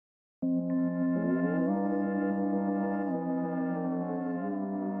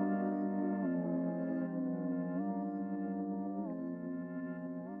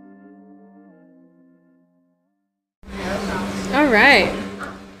right.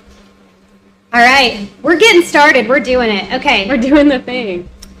 All right. We're getting started. We're doing it. Okay. We're doing the thing.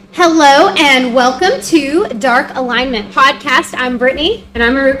 Hello and welcome to Dark Alignment Podcast. I'm Brittany. And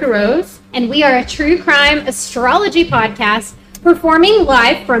I'm Maruka Rose. And we are a true crime astrology podcast performing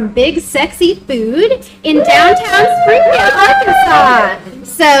live from Big Sexy Food in downtown Springfield, Arkansas.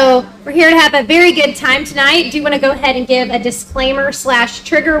 So we're here to have a very good time tonight. Do want to go ahead and give a disclaimer /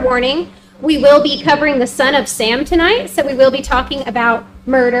 trigger warning. We will be covering the son of Sam tonight, so we will be talking about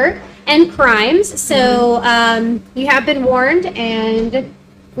murder and crimes. So you have been warned, and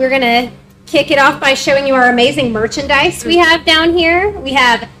we're going to kick it off by showing you our amazing merchandise we have down here. We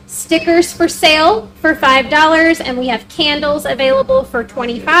have stickers for sale for $5, and we have candles available for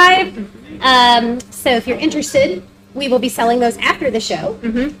 $25. So if you're interested, we will be selling those after the show.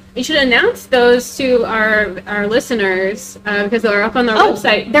 You should announce those to our listeners because they're up on their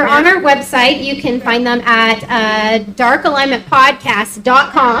website. They're on our website. You can find them at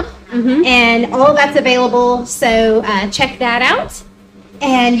darkalignmentpodcast.com, and all of that's available. So check that out.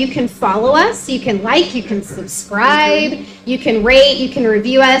 And you can follow us, you can like, you can subscribe, you can rate, you can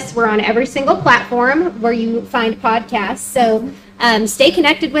review us. We're on every single platform where you find podcasts. So stay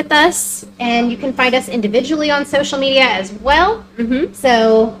connected with us, and you can find us individually on social media as well.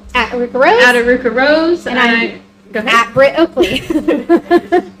 So at Aruka Rose. At Aruka Rose. And I'm go ahead. at Britt Oakley.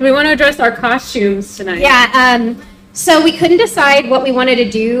 We want to address our costumes tonight. Yeah. So we couldn't decide what we wanted to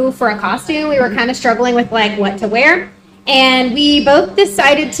do for a costume. We were kind of struggling with like what to wear. And we both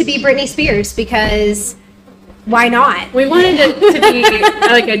decided to be Britney Spears because why not? We wanted it to be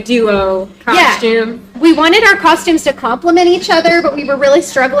like a duo costume. Yeah. We wanted our costumes to complement each other, but we were really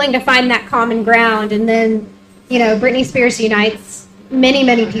struggling to find that common ground. And then, you know, Britney Spears unites many,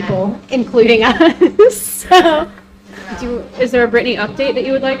 many people, including us. So, is there a Britney update that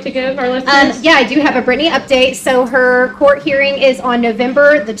you would like to give our listeners? Yeah, I do have a Britney update. So her court hearing is on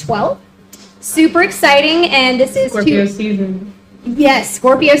November the 12th. Super exciting, and this is Scorpio season. Yes,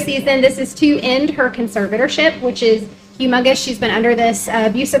 Scorpio season. This is to end her conservatorship, which is humongous. She's been under this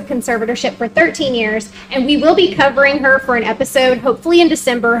abusive conservatorship for 13 years, and we will be covering her for an episode, hopefully in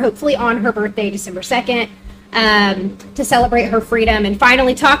December, hopefully on her birthday, December 2nd, to celebrate her freedom and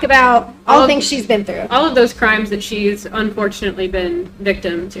finally talk about all the things she's been through. All of those crimes that she's unfortunately been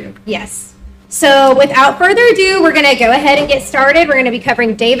victim to. Yes. So without further ado, we're going to go ahead and get started. We're going to be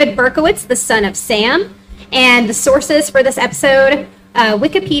covering David Berkowitz, the son of Sam, and the sources for this episode,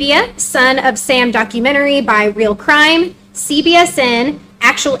 Wikipedia, Son of Sam documentary by Real Crime, CBSN,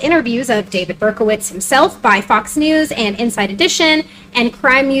 actual interviews of David Berkowitz himself by Fox News and Inside Edition, and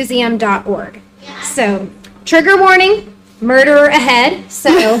crimemuseum.org. So, trigger warning. Murder ahead. So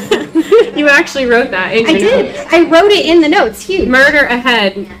you actually wrote that. I did. I wrote it in the notes. Huge. Murder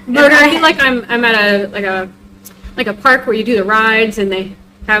ahead. Murder. I feel like I'm at a park where you do the rides and they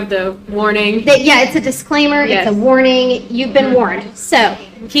have the warning. Yeah, it's a disclaimer. Yes. It's a warning. You've been warned. So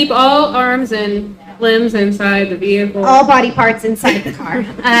keep all arms and limbs inside the vehicle. All body parts inside the car.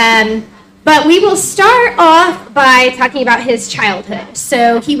 But we will start off by talking about his childhood.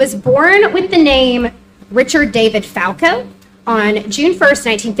 So he was born with the name Richard David Falco on June 1st,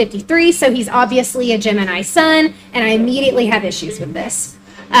 1953, so he's obviously a Gemini sun, and I immediately have issues with this.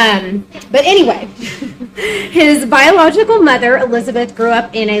 But anyway, his biological mother, Elizabeth, grew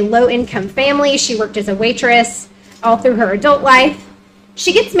up in a low-income family. She worked as a waitress all through her adult life.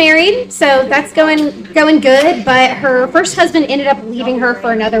 She gets married, so that's going good, but her first husband ended up leaving her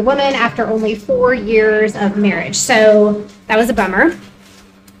for another woman after only 4 years of marriage, so that was a bummer.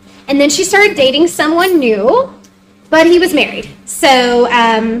 And then she started dating someone new, but he was married. So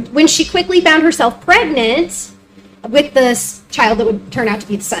when she quickly found herself pregnant with this child that would turn out to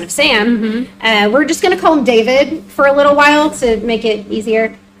be the son of Sam, we're just going to call him David for a little while to make it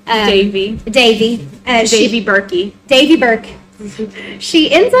easier. Davy Berkey. Davy Burke. She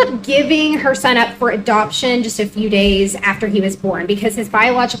ends up giving her son up for adoption just a few days after he was born because his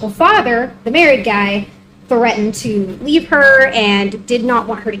biological father, the married guy, threatened to leave her and did not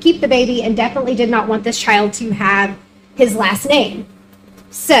want her to keep the baby and definitely did not want this child to have his last name.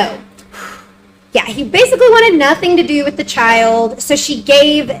 So, yeah, he basically wanted nothing to do with the child, so she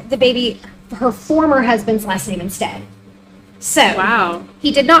gave the baby her former husband's last name instead. So, wow.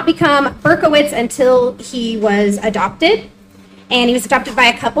 He did not become Berkowitz until he was adopted, and he was adopted by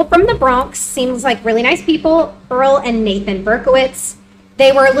a couple from the Bronx. Seems like really nice people, Earl and Nathan Berkowitz.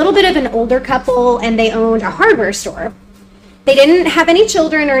 They were a little bit of an older couple, and they owned a hardware store. They didn't have any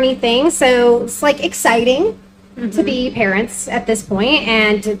children or anything, so it's like exciting to be parents at this point.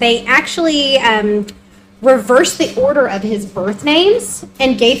 And they actually reversed the order of his birth names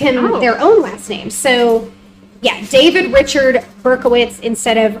and gave him their own last names. So, yeah, David Richard Berkowitz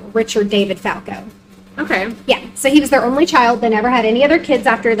instead of Richard David Falco. Okay. Yeah, so he was their only child. They never had any other kids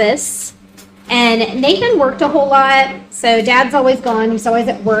after this. And Nathan worked a whole lot, so Dad's always gone. He's always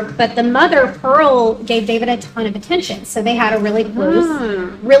at work. But the mother, Pearl, gave David a ton of attention. So they had a really close,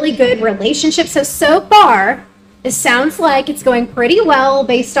 really good relationship. So far, it sounds like it's going pretty well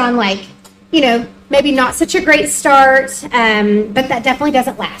based on, like, you know, maybe not such a great start, but that definitely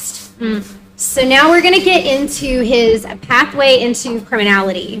doesn't last. So now we're going to get into his pathway into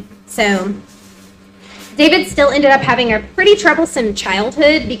criminality. So David still ended up having a pretty troublesome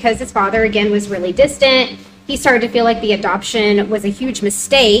childhood because his father, again, was really distant. He started to feel like the adoption was a huge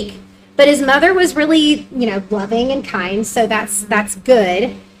mistake, but his mother was really, you know, loving and kind, so that's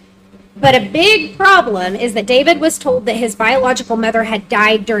good. But a big problem is that David was told that his biological mother had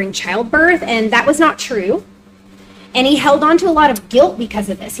died during childbirth, and that was not true. And he held on to a lot of guilt because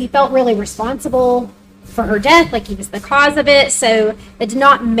of this. He felt really responsible for her death, like he was the cause of it, so it did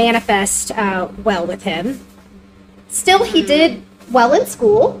not manifest well with him. Still, he did well in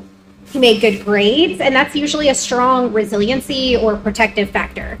school. He made good grades, and that's usually a strong resiliency or protective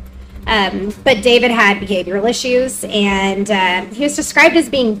factor. But David had behavioral issues, and he was described as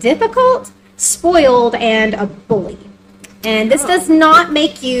being difficult, spoiled, and a bully. And this does not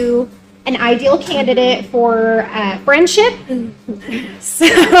make you an ideal candidate for friendship.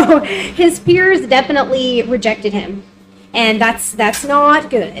 So his peers definitely rejected him, and that's not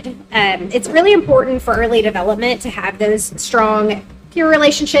good. It's really important for early development to have those strong peer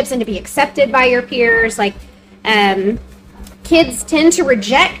relationships and to be accepted by your peers. Like, kids tend to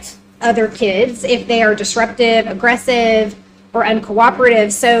reject other kids if they are disruptive, aggressive, or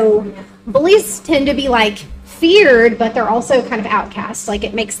uncooperative. So bullies tend to be like feared, but they're also kind of outcasts. Like,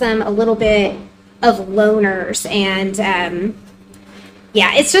 it makes them a little bit of loners. And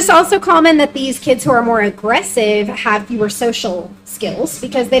yeah, it's just also common that these kids who are more aggressive have fewer social skills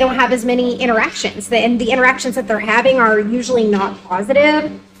because they don't have as many interactions. And the interactions that they're having are usually not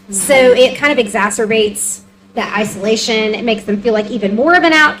positive. So it kind of exacerbates that isolation. It makes them feel like even more of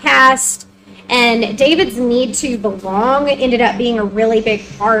an outcast. And David's need to belong ended up being a really big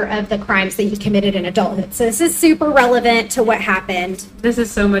part of the crimes that he committed in adulthood. So this is super relevant to what happened. This is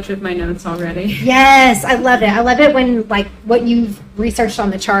so much of my notes already. Yes, I love it. I love it when, like, what you've researched on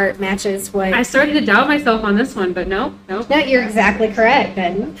the chart matches what... I started to doubt myself on this one, but no. No, you're exactly correct.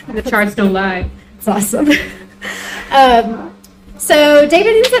 And the charts don't lie. It's awesome. So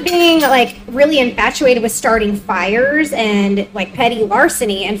David ends up being, like, really infatuated with starting fires and, like, petty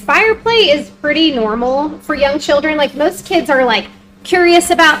larceny. And fire play is pretty normal for young children. Like, most kids are, like,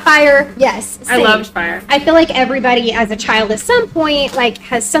 curious about fire. Yes. Same. I loved fire. I feel like everybody as a child at some point, like,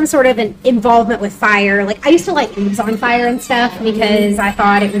 has some sort of an involvement with fire. Like, I used to light leaves on fire and stuff because I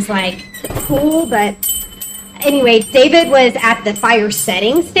thought it was, like, cool. But anyway, David was at the fire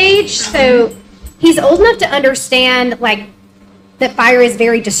setting stage. So he's old enough to understand, like, that fire is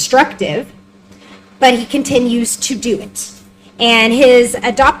very destructive, but he continues to do it. And his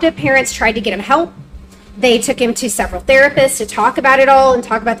adoptive parents tried to get him help. They took him to several therapists to talk about it all and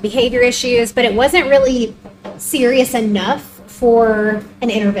talk about the behavior issues, but it wasn't really serious enough for an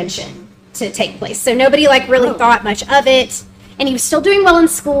intervention to take place. So nobody, like, really thought much of it. And he was still doing well in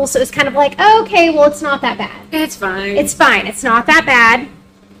school, so it was kind of like, oh, okay, well, it's not that bad. It's fine. It's fine. It's not that bad.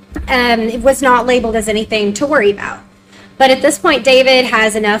 It was not labeled as anything to worry about. But at this point, David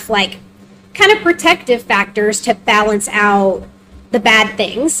has enough, like, kind of protective factors to balance out the bad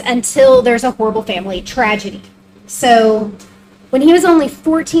things until there's a horrible family tragedy. So when he was only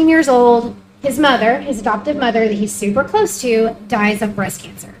 14 years old, his mother, his adoptive mother that he's super close to, dies of breast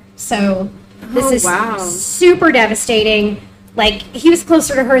cancer. So this is super devastating. Like, he was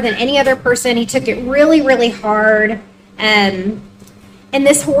closer to her than any other person. He took it really, really hard. And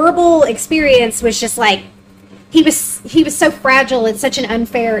this horrible experience was just like, he was so fragile at such an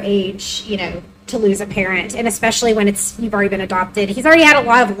unfair age, you know, to lose a parent, and especially when you've already been adopted. He's already had a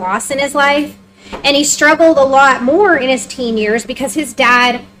lot of loss in his life, and he struggled a lot more in his teen years because his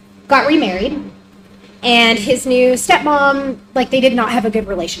dad got remarried, and his new stepmom, like, they did not have a good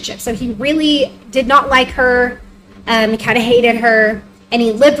relationship. So he really did not like her. He kind of hated her, and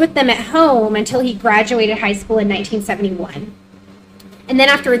he lived with them at home until he graduated high school in 1971. And then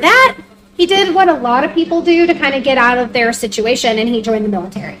after that, he did what a lot of people do to kind of get out of their situation, and he joined the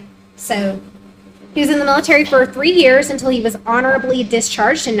military. So he was in the military for 3 years until he was honorably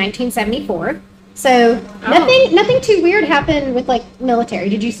discharged in 1974. So nothing too weird happened with, like, military.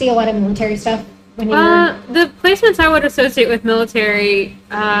 Did you see a lot of military stuff when you were... The placements I would associate with military,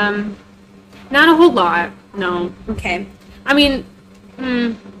 not a whole lot, no. Okay. I mean,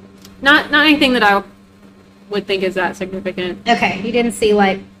 not anything that I would think is that significant. Okay, you didn't see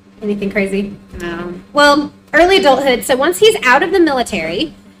like anything crazy? No. Well, early adulthood. So once he's out of the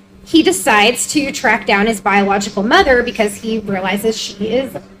military, he decides to track down his biological mother because he realizes she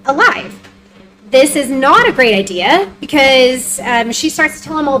is alive. This is not a great idea because she starts to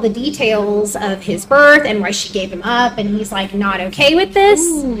tell him all the details of his birth and why she gave him up, and he's like not okay with this.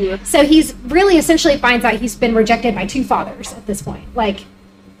 Ooh. So he's really essentially finds out he's been rejected by two fathers at this point, like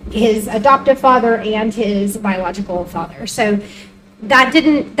his adoptive father and his biological father. So that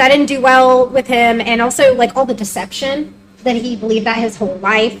didn't do well with him, and also like all the deception that he believed that his whole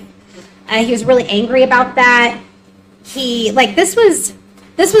life. He was really angry about that. He like this was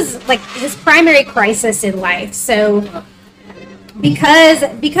like his primary crisis in life. So because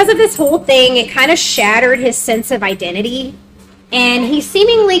of this whole thing, it kind of shattered his sense of identity, and he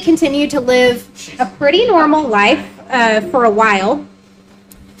seemingly continued to live a pretty normal life for a while.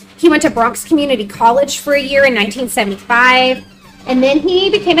 He went to Bronx Community College for a year in 1975, and then he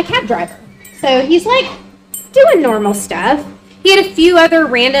became a cab driver. So he's like doing normal stuff. He had a few other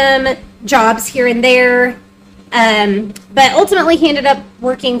random jobs here and there. But ultimately, he ended up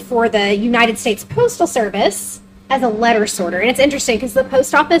working for the United States Postal Service as a letter sorter. And it's interesting because the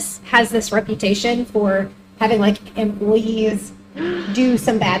post office has this reputation for having like employees do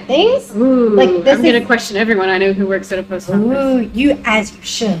some bad things. Ooh, like this I'm going to question everyone I know who works at a post office. Ooh, as you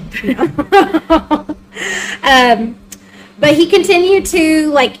should. You know? But he continued to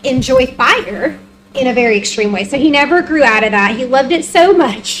like enjoy fire in a very extreme way. So he never grew out of that. He loved it so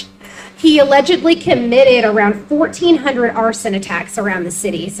much. He allegedly committed around 1,400 arson attacks around the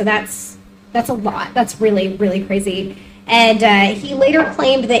city. So that's a lot. That's really, really crazy. And he later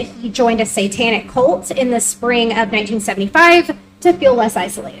claimed that he joined a satanic cult in the spring of 1975 to feel less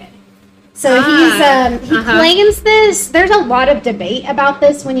isolated. So he claims this. There's a lot of debate about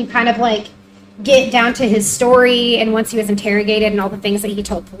this when you kind of like get down to his story and once he was interrogated and all the things that he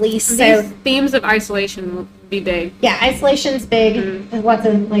told police. So these themes of isolation will be big. Yeah, isolation's big. There's lots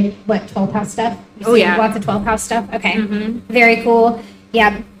of like 12th house stuff. Lots of 12th house stuff. Okay, Very cool.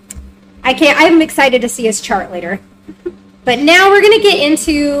 Yeah, I'm excited to see his chart later. But now we're gonna get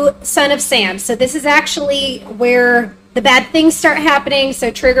into Son of Sam. So this is actually where the bad things start happening.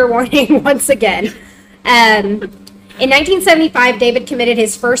 So trigger warning once again. In 1975, David committed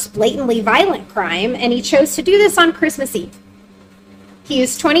his first blatantly violent crime, and he chose to do this on Christmas Eve. He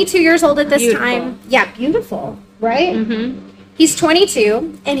was 22 years old at this time. Yeah, beautiful, right? Mm-hmm. He's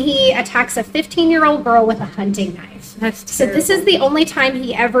 22, and he attacks a 15-year-old girl with a hunting knife. That's so this is the only time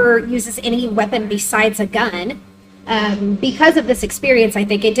he ever uses any weapon besides a gun. Because of this experience, I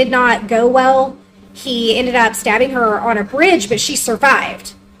think it did not go well. He ended up stabbing her on a bridge, but she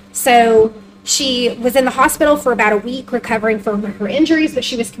survived. So she was in the hospital for about a week recovering from her injuries, but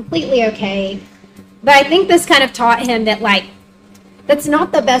she was completely okay. But I think this kind of taught him that, like, that's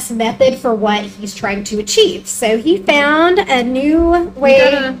not the best method for what he's trying to achieve. So he found a new way.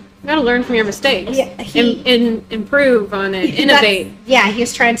 You gotta learn from your mistakes. Yeah, and improve on it. Innovate. Yeah, he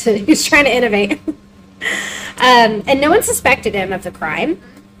was trying to innovate. And no one suspected him of the crime.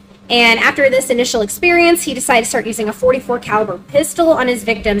 And after this initial experience, he decided to start using a .44 caliber pistol on his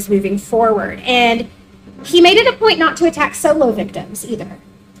victims moving forward. And he made it a point not to attack solo victims either.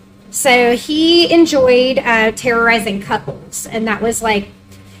 So he enjoyed terrorizing couples. And that was like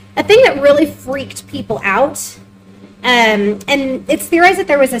a thing that really freaked people out. And it's theorized that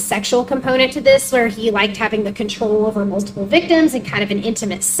there was a sexual component to this where he liked having the control over multiple victims in kind of an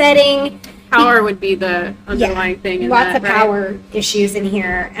intimate setting. Power would be the underlying thing. Lots of power issues in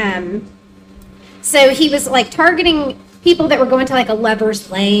here. So he was like targeting people that were going to like a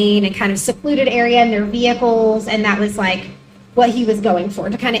lover's lane and kind of secluded area in their vehicles. And that was like what he was going for,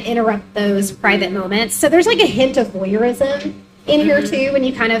 to kind of interrupt those private moments. So there's like a hint of voyeurism in here too, when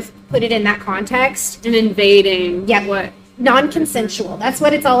you kind of put it in that context. And invading. Yeah. What? Non-consensual. That's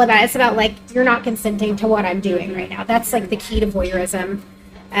what it's all about. It's about like, you're not consenting to what I'm doing right now. That's like the key to voyeurism.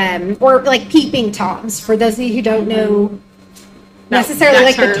 Or like peeping toms, for those of you who don't know necessarily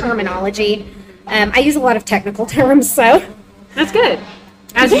like the terminology. I use a lot of technical terms, so. That's good.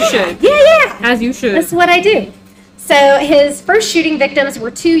 As you should. Yeah. As you should. That's what I do. So his first shooting victims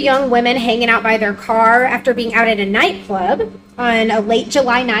were two young women hanging out by their car after being out at a nightclub on a late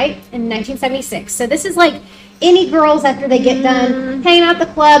July night in 1976. So this is like any girls after they get done hanging out at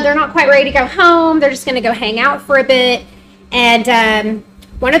the club, they're not quite ready to go home. They're just going to go hang out for a bit. And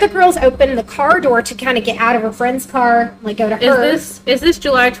one of the girls opened the car door to kind of get out of her friend's car, like go to hers. Is this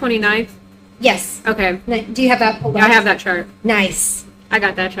July 29th? Yes. Okay. Do you have that pulled up? I have that chart. Nice. I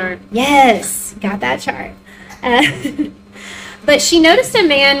got that chart. Yes. Got that chart. But she noticed a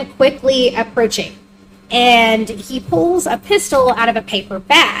man quickly approaching. and he pulls a pistol out of a paper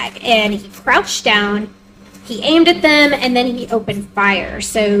bag, and he crouched down, he aimed at them, and then he opened fire.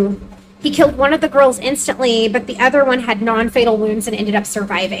 So he killed one of the girls instantly, but the other one had non-fatal wounds and ended up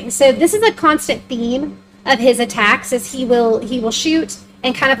surviving. So this is a constant theme of his attacks, is he will shoot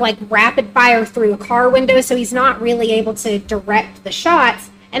and kind of like rapid fire through a car window, so he's not really able to direct the shots,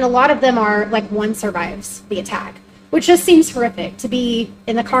 and a lot of them are like one survives the attack, which just seems horrific to be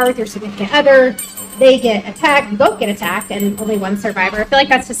in the car with your significant other, they get attacked, you both get attacked, and only one survivor. I feel like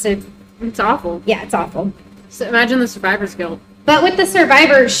that's just it's awful. Yeah, it's awful. So imagine the survivor's guilt. But with the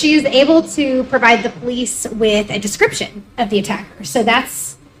survivor, she's able to provide the police with a description of the attacker. So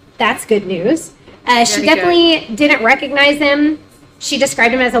that's good news. She definitely didn't recognize him. She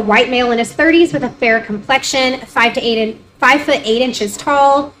described him as a white male in his 30s with a fair complexion, 5 foot 8 inches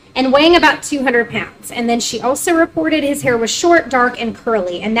tall, and weighing about 200 pounds. And then she also reported his hair was short, dark, and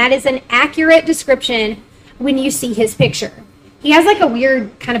curly. And that is an accurate description when you see his picture. He has like a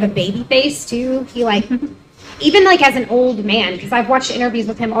weird kind of a baby face too. He like... Even like as an old man, because I've watched interviews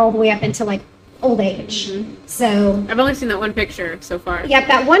with him all the way up into like old age. Mm-hmm. So I've only seen that one picture so far. Yep,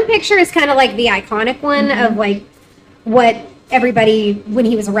 that one picture is kind of like the iconic one of like what everybody, when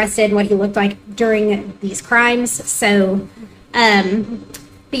he was arrested, what he looked like during these crimes. So,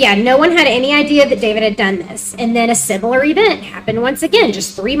 but yeah, no one had any idea that David had done this. And then a similar event happened once again,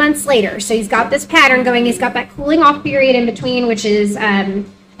 just 3 months later. So he's got this pattern going. He's got that cooling off period in between, which is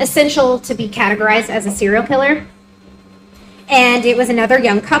essential to be categorized as a serial killer. And it was another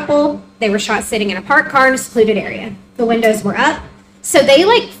young couple. They were shot sitting in a parked car in a secluded area. The windows were up. So they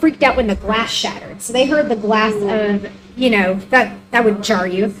like freaked out when the glass shattered. So they heard the glass of, that would jar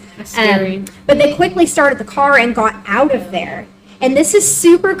you. That's scary. But they quickly started the car and got out of there. And this is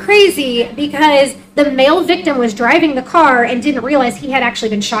super crazy because the male victim was driving the car and didn't realize he had actually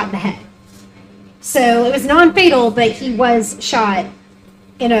been shot in the head. So it was non-fatal, but he was shot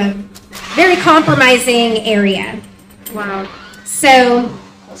in a very compromising area. Wow. So,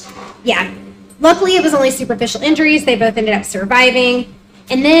 yeah. Luckily, it was only superficial injuries. They both ended up surviving.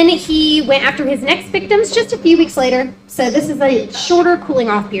 And then he went after his next victims just a few weeks later. So this is a shorter cooling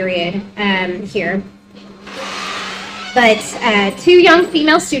off period here. But 2 young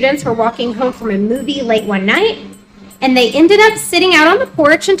female students were walking home from a movie late one night. And they ended up sitting out on the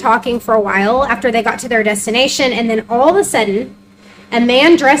porch and talking for a while after they got to their destination. And then all of a sudden, a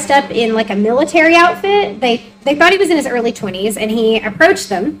man dressed up in like a military outfit, they thought he was in his early 20s, and he approached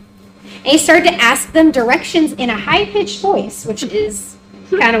them. And he started to ask them directions in a high-pitched voice, which is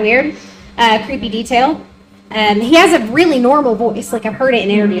kind of weird, creepy detail. He has a really normal voice, like I've heard it in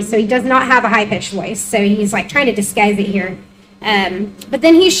interviews, so he does not have a high-pitched voice. So he's like trying to disguise it here. But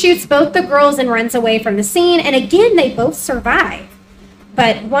then he shoots both the girls and runs away from the scene, and again, they both survive.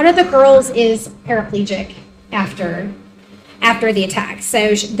 But one of the girls is paraplegic after the attack.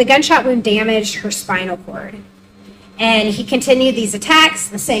 So the gunshot wound damaged her spinal cord. And he continued these attacks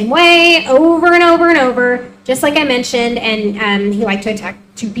the same way over and over and over, just like I mentioned, and he liked to attack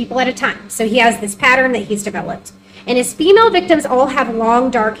 2 people at a time. So he has this pattern that he's developed. And his female victims all have long,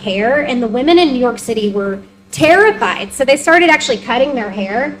 dark hair, and the women in New York City were terrified. So they started actually cutting their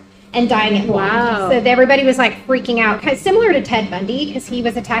hair and dyeing it blonde. Wow. So everybody was like freaking out, kind of similar to Ted Bundy, because he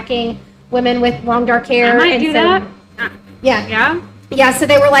was attacking women with long, dark hair. I might do that. Yeah. Yeah? Yeah, so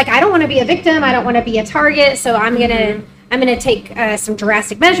they were like, I don't want to be a victim. I don't want to be a target. So I'm gonna take some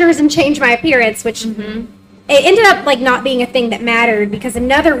drastic measures and change my appearance, which it ended up like not being a thing that mattered because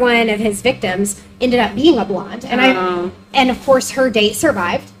another one of his victims ended up being a blonde. And of course her date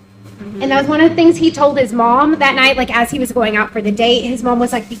survived. And that was one of the things he told his mom that night, like as he was going out for the date. His mom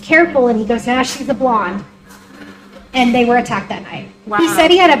was like, be careful. And he goes, nah, she's a blonde. And they were attacked that night. Wow. He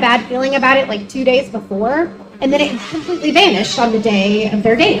said he had a bad feeling about it like 2 days before. And then it completely vanished on the day of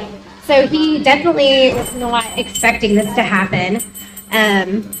their date. So he definitely was not expecting this to happen.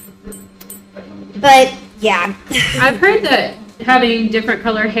 But yeah. I've heard that having different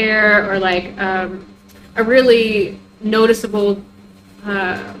color hair or like a really noticeable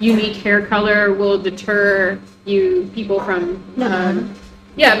unique hair color will deter people from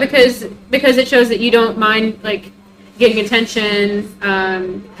because it shows that you don't mind like getting attention.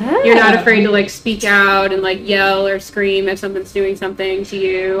 You're not afraid to like speak out and like yell or scream if someone's doing something to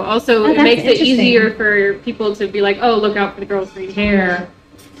you. Also, it makes it easier for people to be like, oh, look out for the girl with green hair.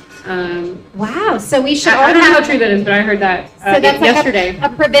 Wow, so we should. I don't know how true that is, but I heard that yesterday.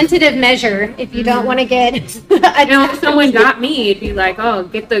 Like a preventative measure if you don't want to get. If someone got me, it'd be like, oh,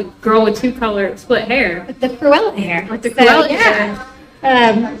 get the girl with 2 color split hair. The Cruella hair. Like the Cruella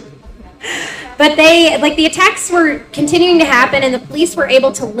hair. But the attacks were continuing to happen, and the police were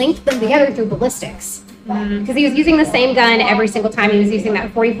able to link them together through ballistics. because he was using the same gun every single time. He was using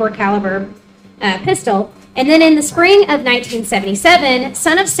that 44 caliber pistol. And then in the spring of 1977,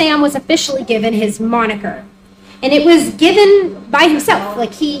 Son of Sam was officially given his moniker. And it was given by himself.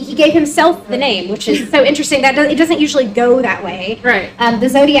 Like, he gave himself the name, which is so interesting. It doesn't usually go that way. Right. The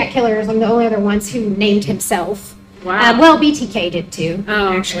Zodiac Killer is one of the only other ones who named himself. Wow. Well, BTK did too,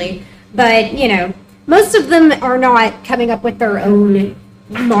 actually. Okay. But, you know, most of them are not coming up with their own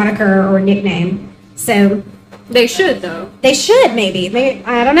moniker or nickname. So They should, though. they should, maybe.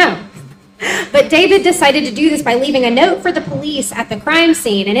 I don't know. But David decided to do this by leaving a note for the police at the crime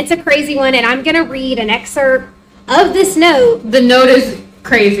scene. And it's a crazy one, and I'm going to read an excerpt of this note. The note is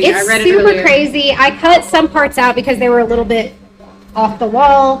crazy. It's I read it super earlier. crazy. I cut some parts out because they were a little bit off the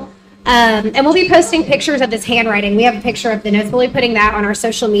wall. And we'll be posting pictures of this handwriting. We have a picture of the notes. We'll be putting that on our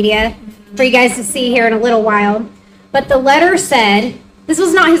social media for you guys to see here in a little while. But the letter said, this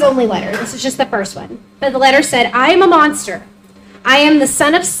was not his only letter. This is just the first one. But the letter said, I am a monster. I am the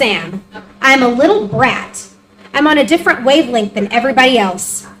son of Sam. I am a little brat. I'm on a different wavelength than everybody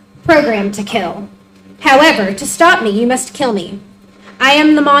else. Programmed to kill. However, to stop me, you must kill me. I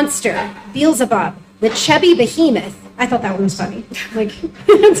am the monster, Beelzebub, the chubby behemoth. I thought that one was funny. Like,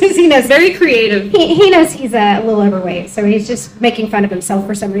 he knows. Very creative. He knows he's a little overweight, so he's just making fun of himself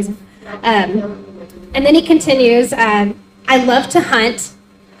for some reason. And then he continues, I love to hunt,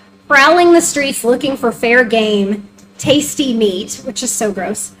 prowling the streets looking for fair game, tasty meat, which is so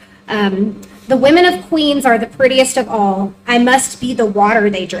gross. The women of Queens are the prettiest of all. I must be the water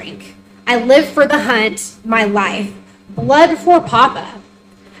they drink. I live for the hunt, my life. Blood for Papa.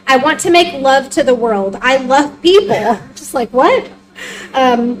 I want to make love to the world. I love people. Just like, what?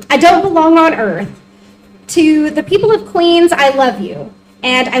 I don't belong on earth. To the people of Queens, I love you.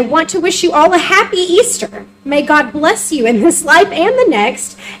 And I want to wish you all a happy Easter. May God bless you in this life and the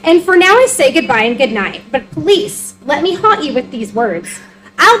next. And for now, I say goodbye and good night. But please, let me haunt you with these words.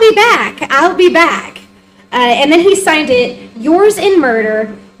 I'll be back. I'll be back. And then he signed it, yours in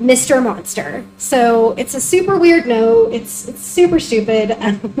murder, Mr. Monster. So it's a super weird note. It's super stupid.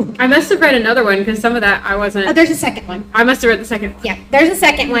 I must have read another one because some of that I wasn't. Oh, there's a second one. I must have read the second one. Yeah, there's a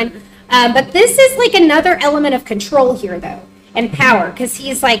second one. But this is like another element of control here, though, and power, because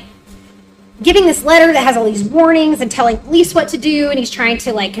he's like giving this letter that has all these warnings and telling police what to do, and he's trying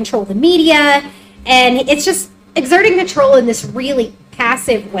to like control the media, and it's just exerting control in this really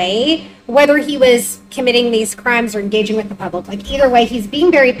passive way, whether he was committing these crimes or engaging with the public. Like, either way, he's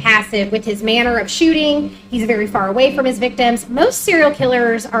being very passive with his manner of shooting. He's very far away from his victims. Most serial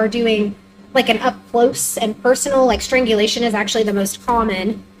killers are doing like an up close and personal, like strangulation is actually the most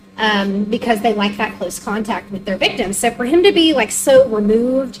common, because they like that close contact with their victims. So for him to be like so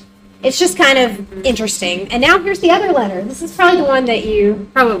removed, it's just kind of interesting. And now here's the other letter. This is probably the one that you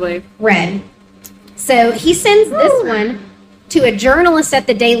Probably. read. So he sends this one to a journalist at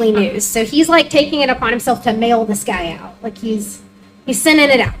the Daily News. So he's like taking it upon himself to mail this guy out. Like he's sending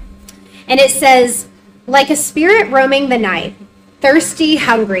it out. And it says, like a spirit roaming the night, thirsty,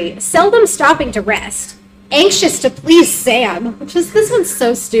 hungry, seldom stopping to rest, anxious to please Sam, this one's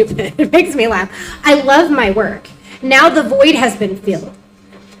so stupid. It makes me laugh. I love my work. Now the void has been filled.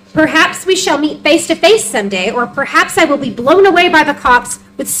 Perhaps we shall meet face to face someday, or perhaps I will be blown away by the cops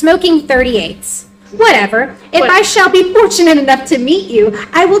with smoking 38s. Whatever. If I shall be fortunate enough to meet you,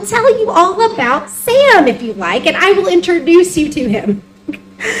 I will tell you all about Sam if you like, and I will introduce you to him.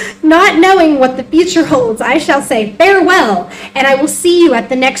 Not knowing what the future holds, I shall say farewell, and I will see you at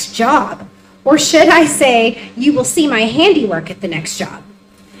the next job. Or should I say, you will see my handiwork at the next job.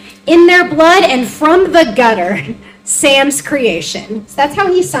 In their blood and from the gutter, Sam's creation. So that's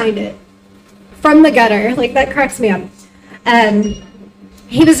how he signed it. From the gutter. Like, that cracks me up.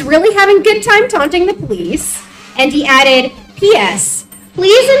 He was really having a good time taunting the police, and he added, P.S.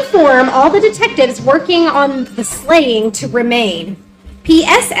 Please inform all the detectives working on the slaying to remain.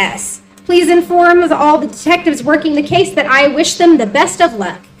 P.S.S. Please inform all the detectives working the case that I wish them the best of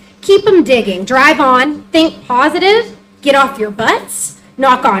luck. Keep them digging. Drive on. Think positive. Get off your butts.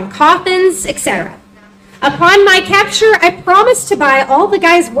 Knock on coffins, etc. Upon my capture, I promise to buy all the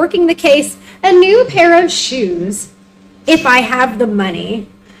guys working the case a new pair of shoes. If I have the money.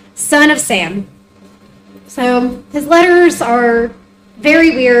 Son of Sam. So his letters are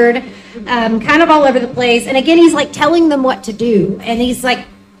very weird, kind of all over the place. And again, he's like telling them what to do. And he's like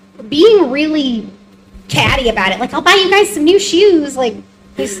being really catty about it. Like, I'll buy you guys some new shoes. Like,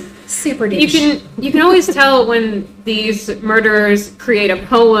 he's super douche. You can always tell when these murderers create a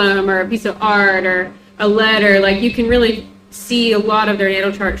poem or a piece of art or a letter. Like, you can really see a lot of their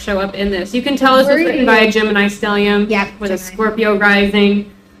natal chart show up in this. You can tell this was written by a Gemini stellium with a Scorpio rising.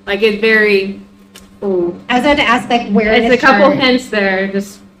 Like, it's very Ooh. I was about to ask, like, where There's in a his couple chart. hints there.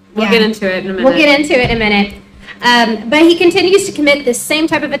 We'll get into it in a minute. We'll get into it in a minute. But he continues to commit this same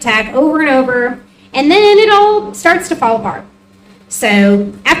type of attack over and over, and then it all starts to fall apart.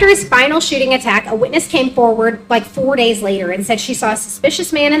 So after his final shooting attack, a witness came forward like 4 days later and said she saw a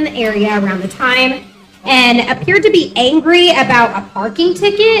suspicious man in the area around the time and appeared to be angry about a parking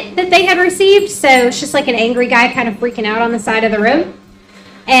ticket that they had received. So it's just like an angry guy kind of freaking out on the side of the road.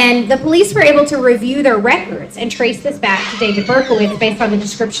 And the police were able to review their records and trace this back to David Berkowitz based on the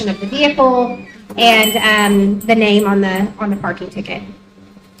description of the vehicle and the name on the parking ticket.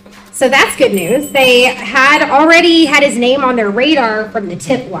 So that's good news. They had already had his name on their radar from the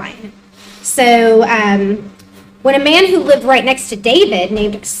tip line. So when a man who lived right next to David,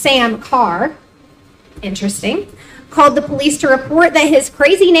 named Sam Carr, interesting, called the police to report that his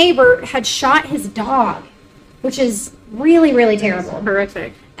crazy neighbor had shot his dog, which is really, really terrible.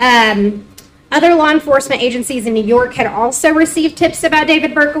 Horrific. Other law enforcement agencies in New York had also received tips about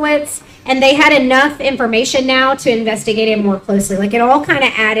David Berkowitz, and they had enough information now to investigate him more closely. Like, it all kind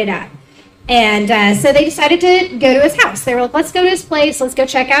of added up. And so they decided to go to his house. They were like, let's go to his place. Let's go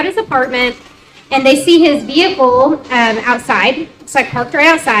check out his apartment. And they see his vehicle outside. It's like parked right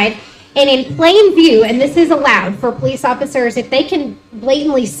outside. And in plain view, and this is allowed for police officers, if they can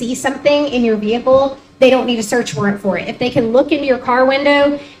blatantly see something in your vehicle, they don't need a search warrant for it. If they can look into your car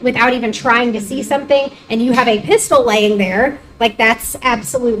window without even trying to see something, and you have a pistol laying there, like, that's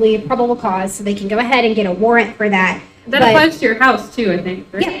absolutely a probable cause, so they can go ahead and get a warrant for that. That applies to your house too, I think.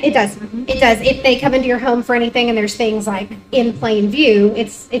 Right? Yeah, it does. Mm-hmm. It does. If they come into your home for anything and there's things like in plain view,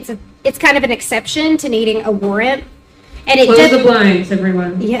 it's kind of an exception to needing a warrant. And it Close the blinds,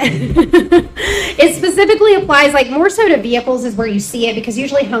 everyone. Yeah. It specifically applies, like, more so to vehicles is where you see it, because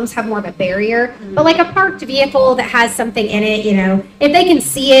usually homes have more of a barrier. Mm-hmm. But like a parked vehicle that has something in it, you know, if they can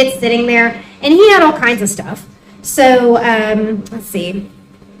see it sitting there, and he had all kinds of stuff. So let's see.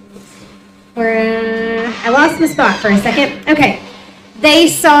 I lost my spot for a second. Okay. They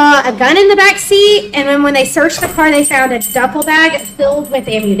saw a gun in the back seat, and then when they searched the car, they found a duffel bag filled with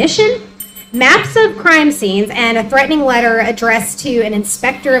ammunition, maps of crime scenes, and a threatening letter addressed to an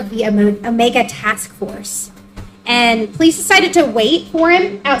inspector of the Omega Task Force. And police decided to wait for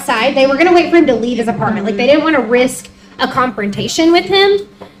him outside. They were going to wait for him to leave his apartment. Like, they didn't want to risk a confrontation with him.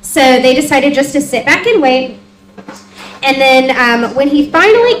 So they decided just to sit back and wait. And then when he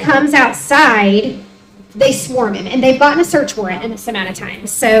finally comes outside, they swarm him. And they've gotten a search warrant in this amount of time.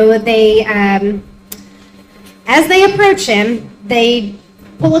 So they, as they approach him, they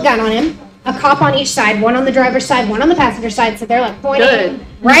pull a gun on him. A cop on each side, one on the driver's side, one on the passenger side. So they're like pointing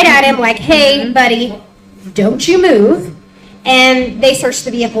right at him like, hey, buddy, don't you move. And they search the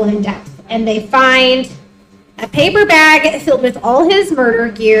vehicle in depth. And they find a paper bag filled with all his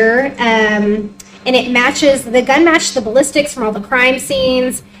murder gear. And the gun matched the ballistics from all the crime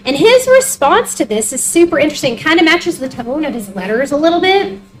scenes. And his response to this is super interesting. Kind of matches the tone of his letters a little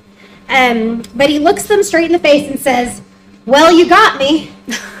bit. But he looks them straight in the face and says, well, you got me.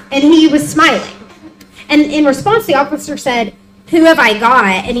 And he was smiling. And in response, the officer said, who have I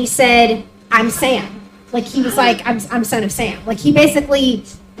got? And he said, I'm Sam. Like, he was like, I'm son of Sam. Like, he basically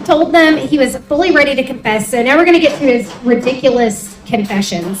told them he was fully ready to confess. So now we're going to get to his ridiculous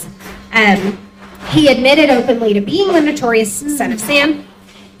confessions. He admitted openly to being the notorious son of Sam.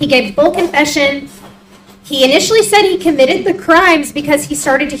 He gave full confession. He initially said he committed the crimes because he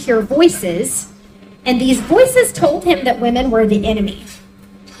started to hear voices. And these voices told him that women were the enemy.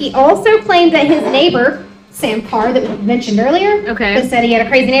 He also claimed that his neighbor, Sam Carr, that we mentioned earlier, that said he had a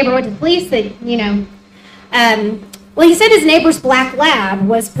crazy neighbor, went to the police, that, you know, well, he said his neighbor's black lab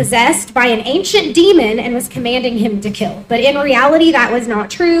was possessed by an ancient demon and was commanding him to kill. But in reality, that was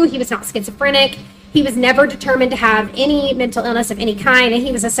not true. He was not schizophrenic. He was never determined to have any mental illness of any kind, and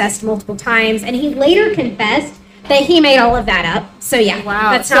he was assessed multiple times. And he later confessed that he made all of that up. So yeah.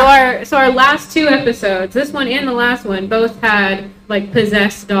 Wow. So our last two episodes, this one and the last one, both had like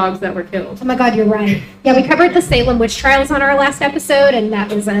possessed dogs that were killed. Oh my God, you're right. Yeah, we covered the Salem witch trials on our last episode, and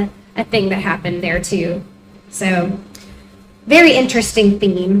that was a thing that happened there too. So very interesting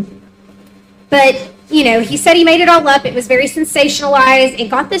theme. But, you know, he said he made it all up. It was very sensationalized. It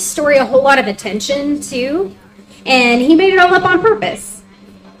got this story a whole lot of attention too. And he made it all up on purpose.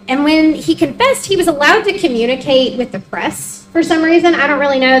 And when he confessed, he was allowed to communicate with the press for some reason. I don't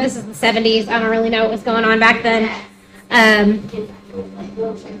really know. This is the 70s. I don't really know what was going on back then.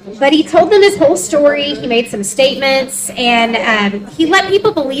 But he told them his whole story. He made some statements, and he let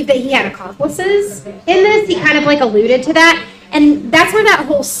people believe that he had accomplices in this. He kind of like alluded to that. And that's where that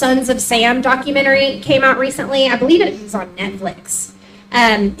whole Sons of Sam documentary came out recently. I believe it was on Netflix.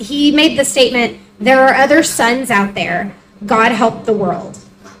 He made the statement, there are other suns out there. God help the world.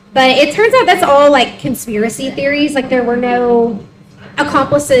 But it turns out that's all like conspiracy theories. Like there were no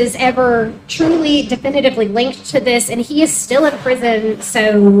accomplices ever truly definitively linked to this, and he is still in prison.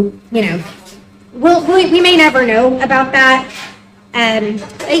 So, you know, we may never know about that.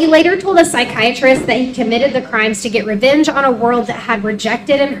 He later told a psychiatrist that he committed the crimes to get revenge on a world that had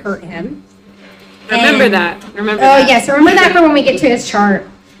rejected and hurt him. Remember that. Remember that. Oh, yes. Remember that for when we get to his chart.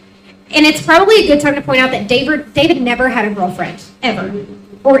 And it's probably a good time to point out that David never had a girlfriend, ever,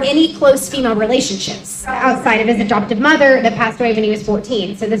 or any close female relationships outside of his adoptive mother that passed away when he was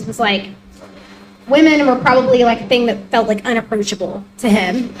 14. So this was like, women were probably like a thing that felt like unapproachable to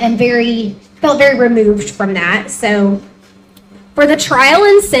him and felt very removed from that. So for the trial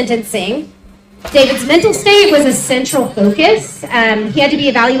and sentencing, David's mental state was a central focus. He had to be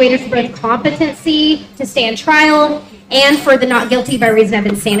evaluated for both competency to stand trial and for the not guilty by reason of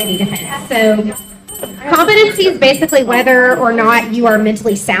insanity defense. So competency is basically whether or not you are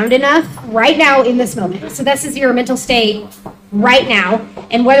mentally sound enough right now in this moment. So this is your mental state right now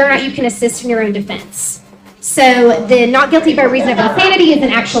and whether or not you can assist in your own defense. So the not guilty by reason of insanity is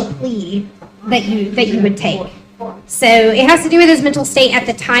an actual plea that you would take. So it has to do with his mental state at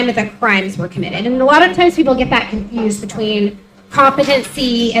the time that the crimes were committed. And a lot of times people get that confused between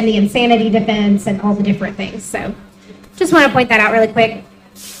competency and the insanity defense and all the different things. So just want to point that out really quick.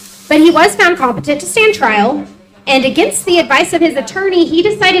 But he was found competent to stand trial, and against the advice of his attorney, he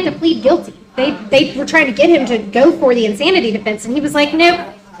decided to plead guilty. They were trying to get him to go for the insanity defense, and he was like, nope.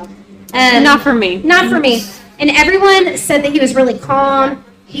 Not for me. Not for me. And everyone said that he was really calm.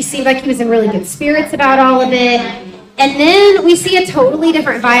 He seemed like he was in really good spirits about all of it. And then we see a totally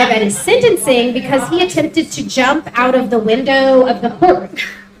different vibe at his sentencing because he attempted to jump out of the window of the courtroom.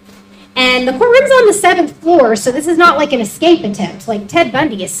 And the courtroom's on the 7th floor, so this is not like an escape attempt. Like Ted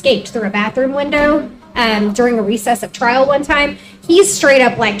Bundy escaped through a bathroom window during a recess of trial one time. He straight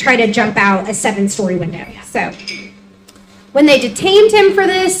up like tried to jump out a 7-story window. So when they detained him for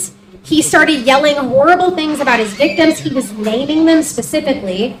this, he started yelling horrible things about his victims. He was naming them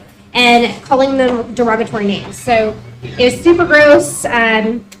specifically and calling them derogatory names. So it was super gross.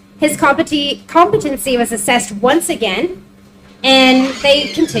 His competency was assessed once again, and they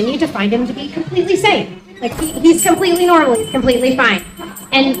continued to find him to be completely sane. Like he's completely normal, he's completely fine.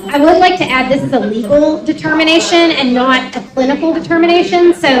 And I would like to add this is a legal determination and not a clinical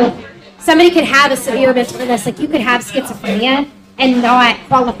determination. So somebody could have a severe mental illness, like you could have schizophrenia and not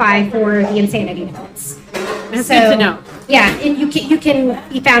qualify for the insanity defense. That's good to know. Yeah, and you can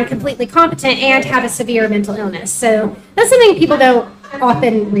be found completely competent and have a severe mental illness. So that's something people don't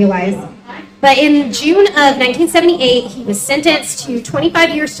often realize. But in June of 1978, he was sentenced to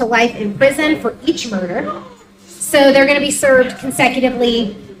 25 years to life in prison for each murder. So they're going to be served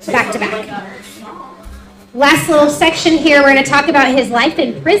consecutively back to back. Last little section here, we're going to talk about his life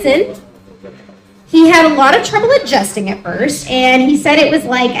in prison. He had a lot of trouble adjusting at first, and he said it was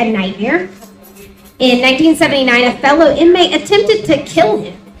like a nightmare. In 1979, a fellow inmate attempted to kill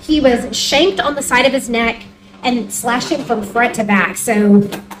him. He was shanked on the side of his neck and slashed him from front to back. So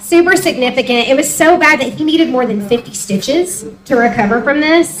super significant. It was so bad that he needed more than 50 stitches to recover from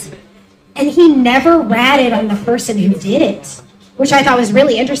this. And he never ratted on the person who did it, which I thought was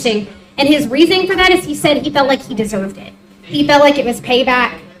really interesting. And his reasoning for that is he said he felt like he deserved it. He felt like it was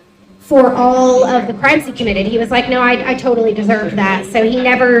payback for all of the crimes he committed. He was like, no, I totally deserved that. So he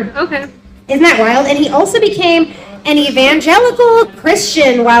never... Okay. Isn't that wild? And he also became an evangelical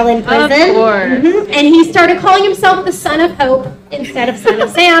Christian while in prison. Of course. Mm-hmm. And he started calling himself the Son of Hope instead of Son of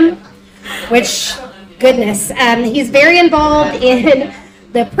Sam, which, goodness. He's very involved in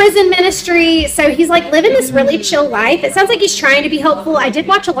the prison ministry. So he's like living this really chill life. It sounds like he's trying to be helpful. I did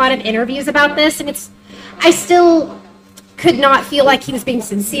watch a lot of interviews about this, and I still could not feel like he was being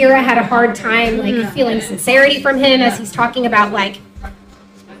sincere. I had a hard time feeling sincerity from him as he's talking about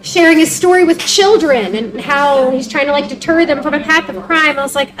sharing his story with children and how he's trying to deter them from a path of crime. I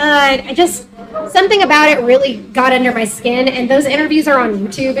was like, something about it really got under my skin. And those interviews are on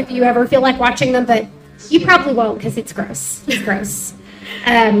YouTube if you ever feel like watching them, but you probably won't because it's gross. He's gross.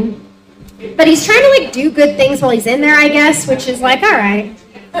 But he's trying to do good things while he's in there, I guess, which is all right.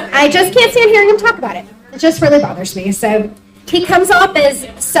 I just can't stand hearing him talk about it. It just really bothers me. So he comes off as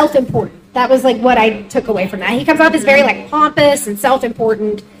self-important. That was what I took away from that. He comes off as very pompous and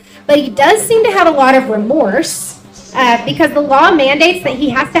self-important, but he does seem to have a lot of remorse because the law mandates that he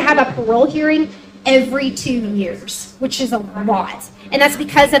has to have a parole hearing every 2 years, which is a lot. And that's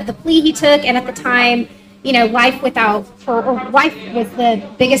because of the plea he took, and at the time life without, or life was the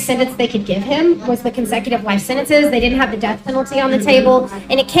biggest sentence they could give him, was the consecutive life sentences. They didn't have the death penalty on the table.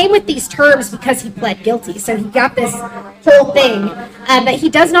 And it came with these terms because he pled guilty. So he got this whole thing. But he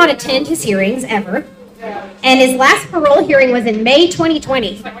does not attend his hearings ever. And his last parole hearing was in May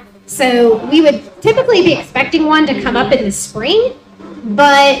 2020. So we would typically be expecting one to come up in the spring.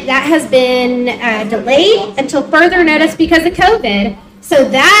 But that has been delayed until further notice because of COVID. So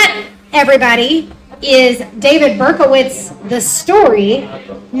that, everybody, is David Berkowitz, the story.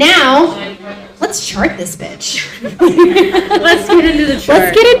 Now, let's chart this bitch. Let's get into the chart.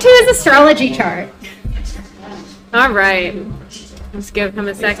 Let's get into his astrology chart. All right. Let's give him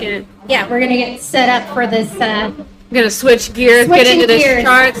a second. Yeah, we're going to get set up for this. I'm going to switch gears, get into this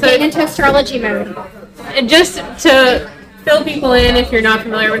chart. So get into astrology mode. And just to fill people in, if you're not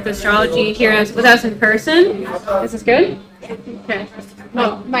familiar with astrology, here with us in person. Is this good? Okay.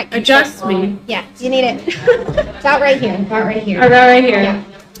 Oh, Mike, adjust me. Yeah, you need it. About right here. About right here. About right here. Yeah.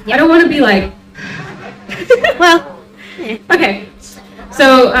 I don't want to be like. Well. Okay.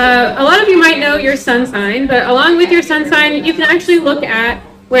 So a lot of you might know your sun sign, but along with your sun sign, you can actually look at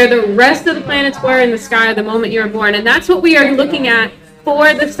where the rest of the planets were in the sky the moment you were born, and that's what we are looking at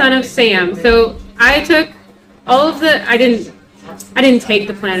for the son of Sam. So I took all of the. I didn't take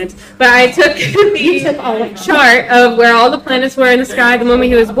the planets, but I took the chart of where all the planets were in the sky the moment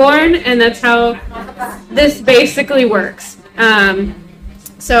he was born, and that's how this basically works.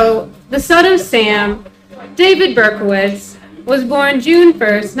 So the son of Sam, David Berkowitz, was born June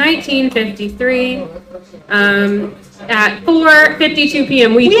 1st, 1953, at 4:52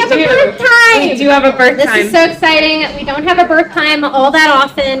 p.m. We have a birth time! We do have a birth time. This is so exciting. We don't have a birth time all that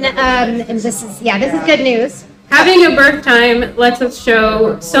often, and this is good news. Having a birth time lets us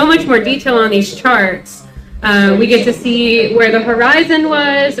show so much more detail on these charts. We get to see where the horizon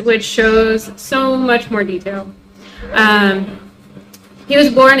was, which shows so much more detail. He was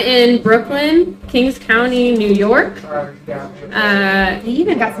born in Brooklyn, Kings County, New York. He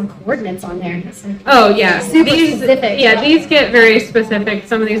even got some coordinates on there. Oh, yeah. Super specific. Yeah, these get very specific,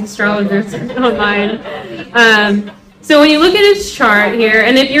 some of these astrologers online. So when you look at his chart here,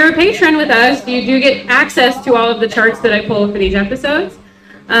 and if you're a patron with us, you do get access to all of the charts that I pull for these episodes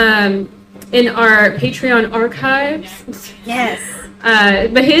in our Patreon archives. Yes.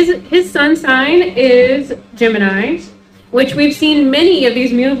 But his sun sign is Gemini, which we've seen many of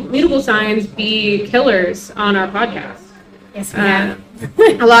these mutable signs be killers on our podcast. Yes, we have.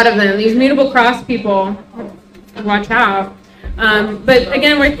 A lot of them. These mutable cross people, watch out. But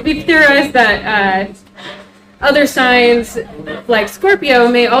again, we've theorized that other signs, like Scorpio,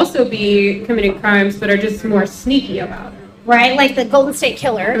 may also be committing crimes, but are just more sneaky about it. Right, like the Golden State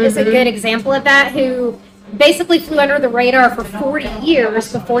Killer is a good example of that, who basically flew under the radar for 40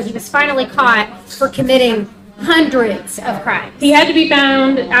 years before he was finally caught for committing hundreds of crimes. He had to be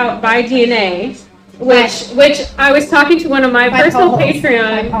found out by DNA, which I was talking to one of my personal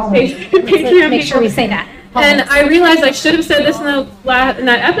Patreon Make sure we say that. And I realized I should have said this in that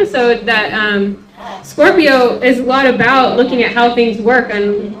episode that Scorpio is a lot about looking at how things work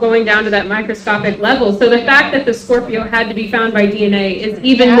and going down to that microscopic level. So the fact that the Scorpio had to be found by DNA is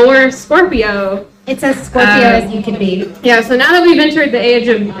even more Scorpio. It's as Scorpio as you can be. Yeah, so now that we've entered the age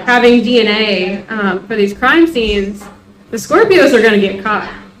of having DNA for these crime scenes, the Scorpios are going to get caught.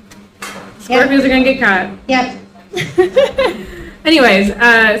 Scorpios are going to get caught. Yep. Anyways,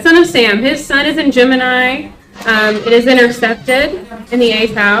 son of Sam, his sun is in Gemini. It is intercepted in the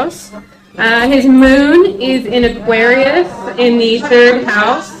 8th house. His moon is in Aquarius in the 3rd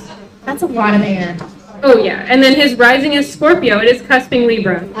house. That's a lot of air. Oh, yeah. And then his rising is Scorpio. It is cusping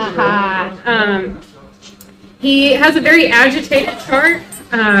Libra. He has a very agitated chart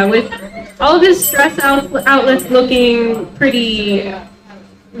with all of his stress outlets looking pretty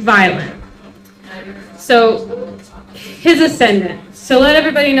violent. So his ascendant. So let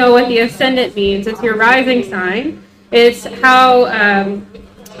everybody know what the ascendant means. It's your rising sign. It's how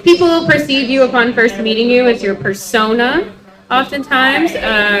people perceive you upon first meeting you. It's your persona, oftentimes.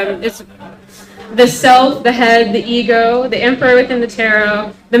 It's the self, the head, the ego, the emperor within the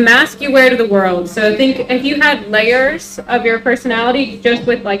tarot, the mask you wear to the world. So think if you had layers of your personality just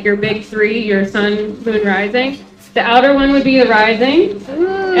with like your big three, your sun, moon, rising, the outer one would be the rising,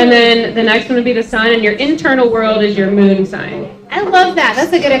 and then the next one would be the sun, and your internal world is your moon sign. I love that.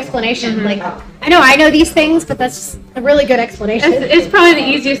 That's a good explanation. Like, I know these things, but that's just a really good explanation. It's probably the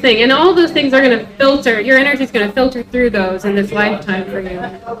easiest thing, and all those things are going to filter, your energy is going to filter through those in this lifetime for you.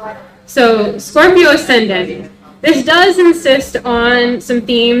 So, Scorpio ascendant. This does insist on some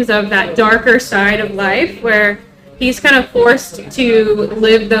themes of that darker side of life where he's kind of forced to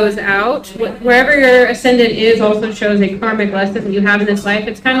live those out. Wherever your ascendant is also shows a karmic lesson that you have in this life.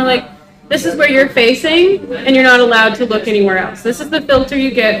 It's kind of like, this is where you're facing, and you're not allowed to look anywhere else. This is the filter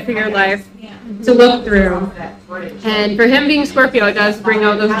you get for your life to look through. And for him being Scorpio, it does bring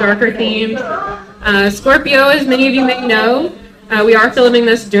out those darker themes. Scorpio, as many of you may know, we are filming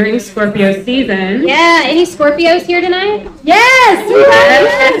this during Scorpio season. Yeah, any Scorpios here tonight? Yes!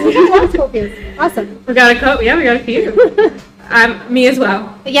 Yes! Scorpios. Awesome. We got a few. Me as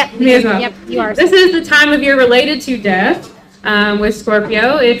well. Yep. Me as well. Yep, you are. This is the time of year related to death with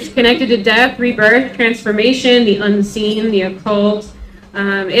Scorpio. It's connected to death, rebirth, transformation, the unseen, the occult.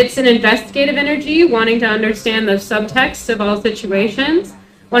 It's an investigative energy, wanting to understand the subtext of all situations,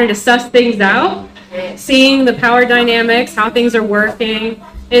 wanting to suss things out, seeing the power dynamics, how things are working.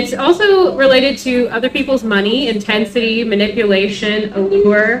 It's also related to other people's money, intensity, manipulation,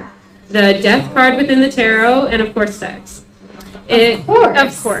 allure, the death card within the tarot, and of course sex. Of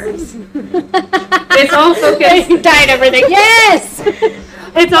course. It's all focused. Died everything. Yes.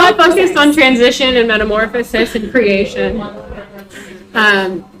 It's all focused on transition and metamorphosis and creation.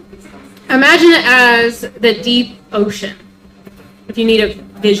 Imagine it as the deep ocean, if you need a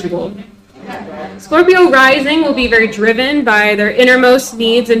visual. Scorpio rising will be very driven by their innermost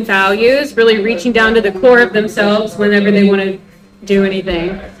needs and values, really reaching down to the core of themselves whenever they want to do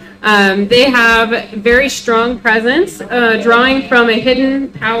anything. They have very strong presence, drawing from a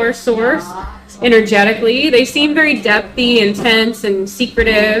hidden power source energetically. They seem very depthy, intense, and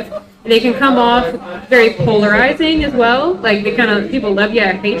secretive. They can come off very polarizing as well. Like they kind of, people love you,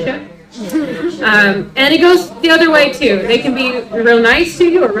 I hate you. And it goes the other way too. They can be real nice to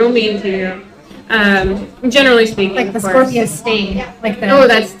you or real mean to you. Generally speaking, like the Scorpio sting, like the. Oh,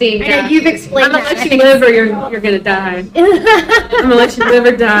 that sting. Yeah. You've explained. I'm gonna let you live, or you're gonna die. I'm gonna let you live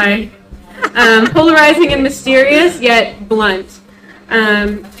or die. Polarizing and mysterious, yet blunt.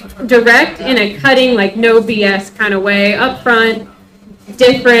 Direct in a cutting, like no BS kind of way. Upfront,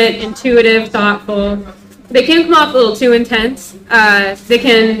 different, intuitive, thoughtful. They can come off a little too intense. They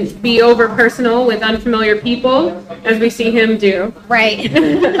can be over personal with unfamiliar people, as we see him do. Right.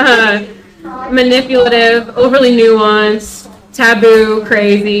 Manipulative, overly nuanced, taboo,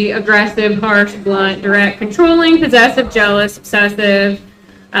 crazy, aggressive, harsh, blunt, direct, controlling, possessive, jealous, obsessive.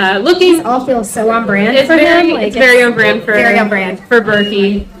 Looking. All feels so on brand It's for very, him. Like it's very on brand for very on brand for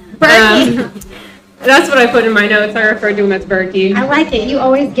Berkey. That's what I put in my notes. I refer to him as Berkey. I like it. You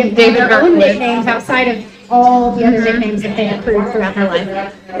always give David them their own Berkowitz. nicknames outside of all the other nicknames that they've accrued throughout their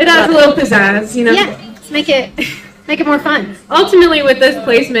life. It adds a little pizzazz, you know. Yeah, let's make it more fun. Ultimately, with this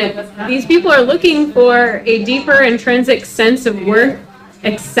placement, these people are looking for a deeper intrinsic sense of worth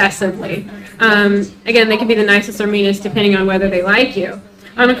excessively. Again, they can be the nicest or meanest depending on whether they like you.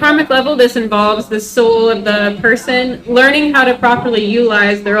 On a karmic level, this involves the soul of the person learning how to properly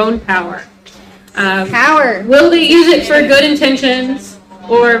utilize their own power. Power. Will they use it for good intentions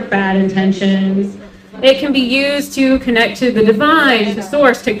or bad intentions? It can be used to connect to the divine, to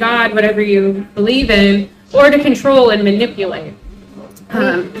source, to God, whatever you believe in, or to control and manipulate.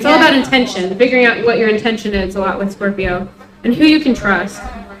 It's all about intention, figuring out what your intention is a lot with Scorpio, and who you can trust.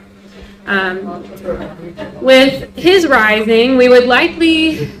 With his rising, we would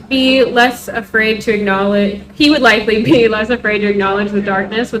likely be less afraid to acknowledge, he would likely be less afraid to acknowledge the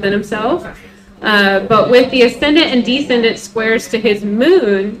darkness within himself. But with the ascendant and descendant squares to his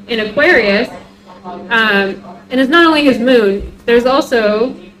moon in Aquarius, and it's not only his moon, there's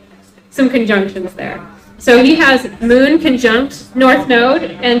also some conjunctions there. So he has moon conjunct North Node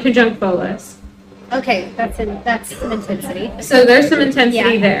and conjunct Pholus. Okay, that's some intensity. So there's some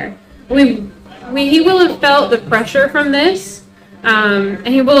intensity there. He will have felt the pressure from this, and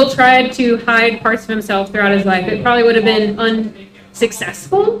he will have tried to hide parts of himself throughout his life. It probably would have been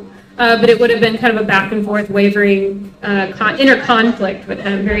unsuccessful, but it would have been kind of a back and forth, wavering inner conflict with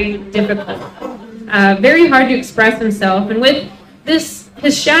him, very difficult. Very hard to express himself, and with this,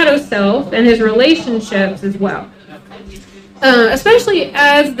 his shadow self and his relationships as well. Especially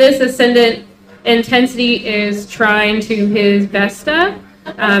as this ascendant intensity is trying to his Vesta,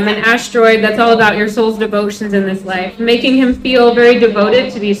 an asteroid that's all about your soul's devotions in this life, making him feel very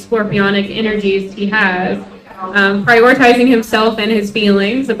devoted to these scorpionic energies he has, prioritizing himself and his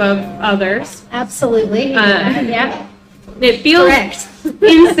feelings above others. Absolutely. Yeah. It feels Correct.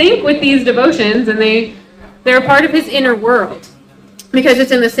 in sync with these devotions, and they're a part of his inner world because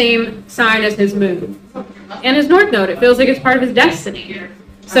it's in the same sign as his moon. And his North Node, it feels like it's part of his destiny.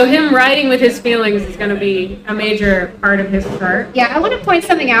 So him riding with his feelings is going to be a major part of his chart. Yeah, I want to point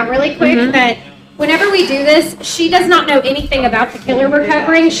something out really quick that whenever we do this, she does not know anything about the killer we're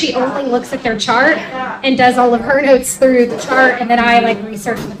covering. She only looks at their chart and does all of her notes through the chart, and then I like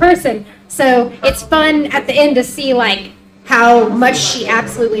research the person. So it's fun at the end to see like how much she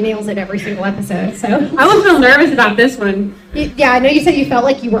absolutely nails it every single episode. So I was so nervous about this one. Yeah, I know you said you felt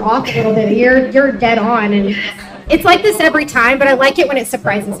like you were off a little bit. You're dead on, and it's like this every time, but I like it when it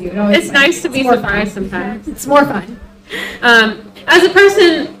surprises you. It's nice to be surprised sometimes. It's more fun. As a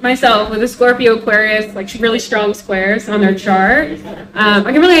person myself with a Scorpio Aquarius, like really strong squares on their chart, I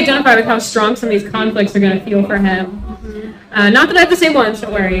can really identify with how strong some of these conflicts are going to feel for him. Not that I have the same ones,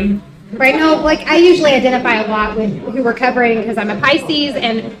 don't worry. Right now, like I usually identify a lot with who we're covering because I'm a Pisces,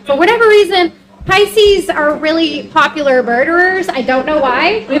 and for whatever reason, Pisces are really popular murderers. I don't know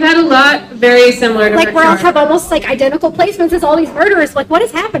why. We've had a lot very similar to like we all have almost like identical placements as all these murderers. Like what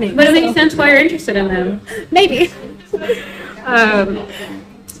is happening? But it makes sense why you're interested in them. Maybe.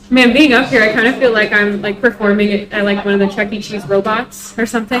 Man, being up here, I kind of feel like I'm like performing at like one of the Chuck E. Cheese robots or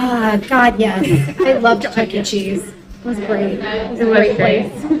something. God, yes. I loved Chuck E. Cheese. It was great. It was a great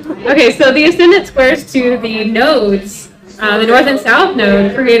place. Okay, so the ascendant squares to the nodes, the north and south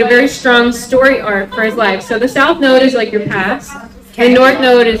node, create a very strong story arc for his life. So the south node is like your past. The north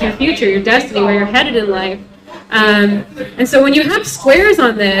node is your future, your destiny, where you're headed in life. And so when you have squares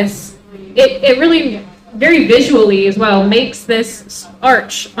on this, it really, very visually as well, makes this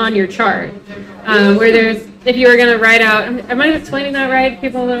arch on your chart. Where there's, if you were going to write out, am I explaining that right?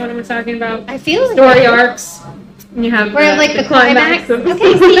 People know what I'm talking about? I feel story arcs. You have where like the climax.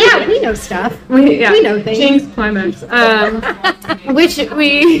 Okay, so yeah, we know stuff. We know things. Jinx climax. Which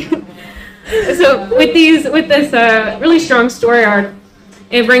we so with this really strong story arc,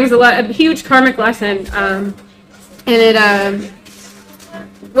 it brings a huge karmic lesson, and it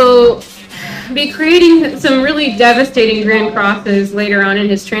will be creating some really devastating grand crosses later on in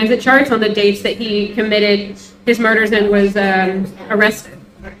his transit charts on the dates that he committed his murders and was arrested.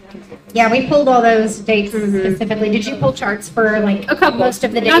 Yeah, we pulled all those dates specifically. Did you pull charts for like a couple, most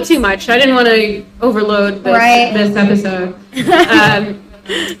of the dates? Not too much. I didn't want to overload this episode.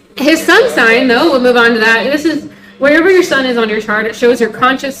 His sun sign, though, we'll move on to that. This is wherever your sun is on your chart. It shows your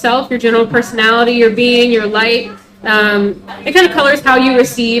conscious self, your general personality, your being, your light. It kind of colors how you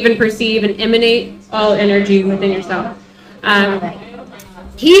receive and perceive and emanate all energy within yourself.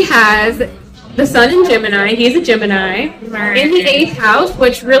 He has the sun in Gemini. He's a Gemini in the 8th house,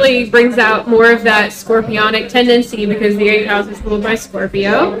 which really brings out more of that scorpionic tendency because the 8th house is ruled by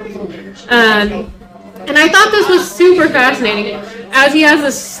Scorpio. And I thought this was super fascinating, as he has a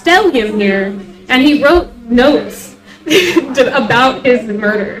stellium here, and he wrote notes about his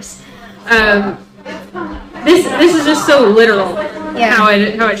murders. This is just so literal how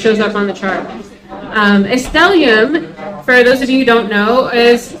it shows up on the chart. A stellium, for those of you who don't know,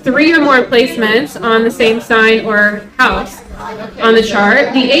 is 3 or more placements on the same sign or house on the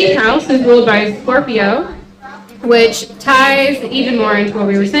chart. The 8th house is ruled by Scorpio, which ties even more into what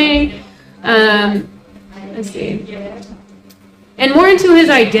we were saying. Let's see. And more into his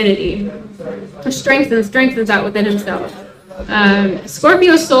identity. Strengthens that within himself.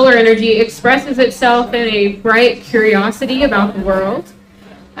 Scorpio's solar energy expresses itself in a bright curiosity about the world.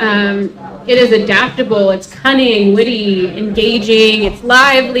 It is adaptable, it's cunning, witty, engaging, it's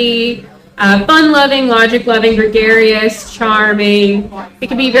lively, fun-loving, logic-loving, gregarious, charming. It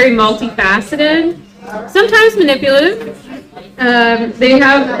can be very multifaceted, sometimes manipulative. They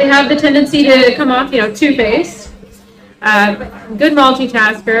have the tendency to come off, two-faced. Good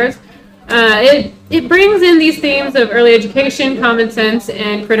multitaskers. It brings in these themes of early education, common sense,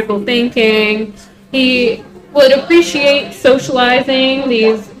 and critical thinking. He would appreciate socializing,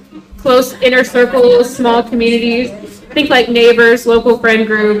 these close inner circles, small communities. Think like neighbors, local friend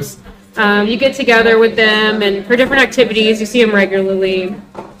groups. You get together with them, and for different activities, you see them regularly.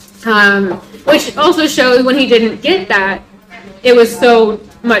 Which also shows when he didn't get that, it was so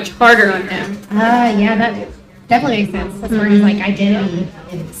much harder on him. Yeah, that definitely makes sense. That's where his identity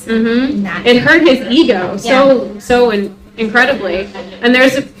is. It hurt his ego so incredibly. And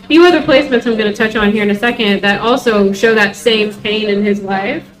there's a few other placements I'm going to touch on here in a second that also show that same pain in his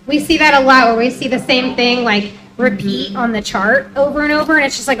life. We see that a lot where we see the same thing repeat on the chart over and over, and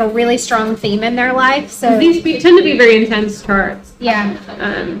it's just a really strong theme in their life. So these tend to be very intense charts. Yeah.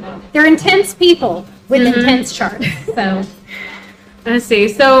 They're intense people with intense charts. So let's see.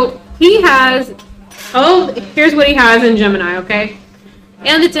 So he has here's what he has in Gemini, okay?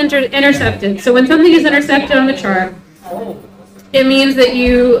 And it's intercepted. So when something is intercepted on the chart, it means that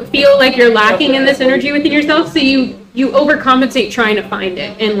you feel like you're lacking in this energy within yourself, so you overcompensate trying to find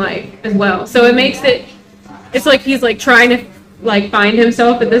it in life as well. So it makes it's like he's trying to like find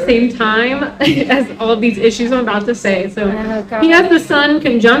himself at the same time as all of these issues I'm about to say. So he has the Sun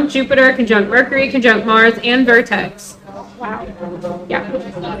conjunct Jupiter, conjunct Mercury, conjunct Mars, and vertex. Wow. Yeah.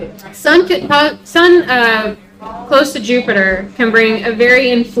 Sun close to Jupiter can bring a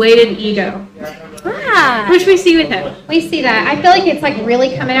very inflated ego, which we see with him. We see that. I feel like it's like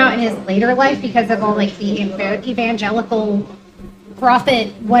really coming out in his later life because of all like the evangelical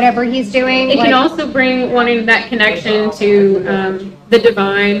prophet, whatever he's doing. It can also bring wanting that connection to the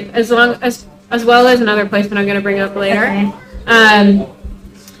divine, as well as another placement I'm going to bring up later. Okay.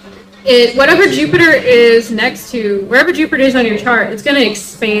 Whatever Jupiter is next to, wherever Jupiter is on your chart, it's going to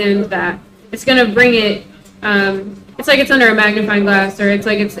expand that. It's going to bring it. It's like it's under a magnifying glass, or it's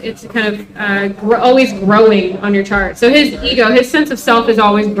like it's kind of always growing on your chart. So his ego, his sense of self, is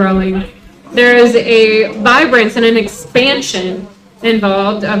always growing. There is a vibrance and an expansion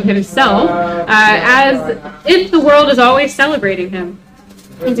involved of himself, as if the world is always celebrating him.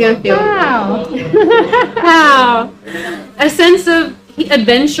 He's gonna feel wow. A sense of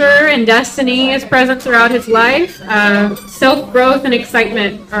adventure and destiny is present throughout his life. Self-growth and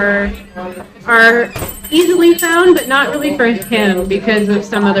excitement are easily found, but not really for him because of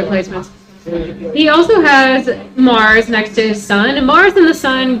some other placements. He also has Mars next to his Sun, and Mars and the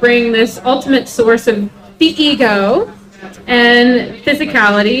Sun bring this ultimate source of the ego and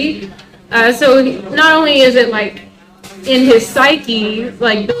physicality. So not only is it like in his psyche,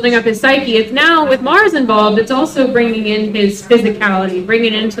 like building up his psyche, it's now with Mars involved, it's also bringing in his physicality,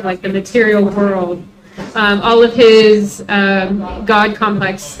 bringing it into like the material world, all of his God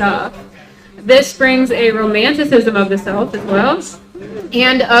complex stuff. This brings a romanticism of the self as well,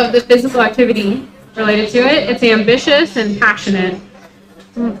 and of the physical activity related to it. It's ambitious and passionate.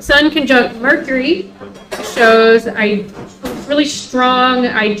 Sun conjunct Mercury shows really strong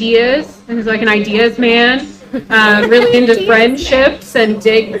ideas, and he's like an ideas man, really into friendships and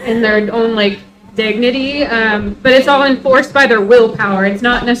in their own like dignity, but it's all enforced by their willpower. It's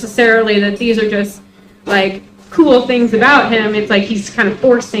not necessarily that these are just like cool things about him. It's like he's kind of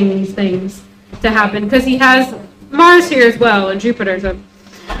forcing these things to happen because he has Mars here as well and Jupiter. So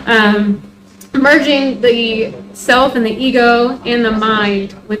merging the self and the ego and the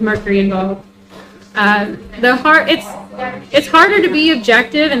mind with Mercury involved. It's harder to be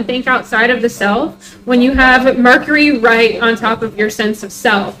objective and think outside of the self when you have Mercury right on top of your sense of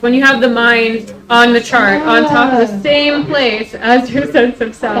self. When you have the mind on the chart on top of the same place as your sense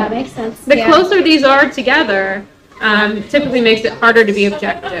of self. That makes sense. The closer these are together, typically makes it harder to be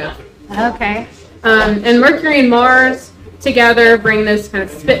objective. Okay. And Mercury and Mars together bring this kind of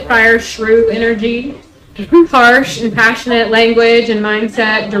Spitfire shrew energy, harsh and passionate language and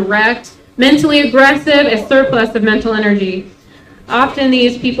mindset, direct, mentally aggressive, a surplus of mental energy. Often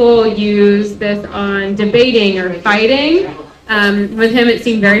these people use this on debating or fighting. With him, it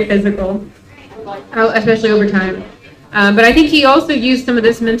seemed very physical, especially over time. But I think he also used some of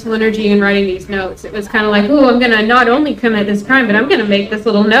this mental energy in writing these notes. It was kind of like, oh, I'm going to not only commit this crime, but I'm going to make this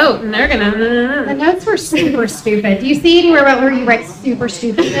little note, and they're going to... The notes were super stupid. Do you see anywhere about where you write super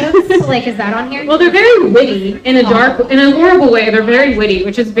stupid notes? Like, is that on here? Well, they're very witty in a horrible way. They're very witty,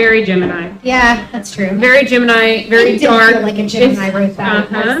 which is very Gemini. Yeah, that's true. Very Gemini, very I dark. Feel like a Gemini wrote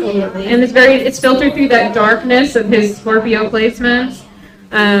that. Absolutely. And it's filtered through that darkness of his Scorpio placements.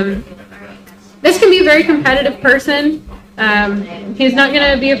 This can be a very competitive person. He's not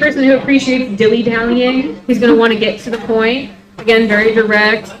going to be a person who appreciates dilly-dallying. He's going to want to get to the point. Again, very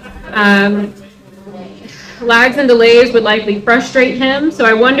direct. Lags and delays would likely frustrate him. So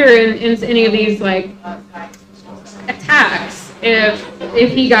I wonder in any of these like attacks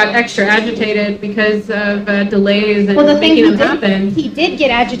if he got extra agitated because of delays and making them happen. He did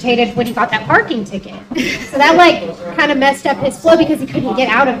get agitated when he got that parking ticket. So that like kind of messed up his flow because he couldn't get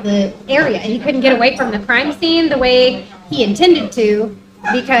out of the area. He couldn't get away from the crime scene the way he intended to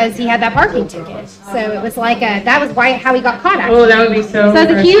because he had that parking ticket. So it was like that was how he got caught, actually. Oh, that would be so that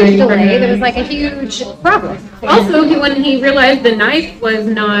was a huge delay. There was like a huge problem. Also, when he realized the knife was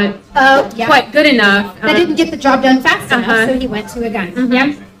not quite good enough. That didn't get the job done fast enough, so he went to a gun. Mm-hmm.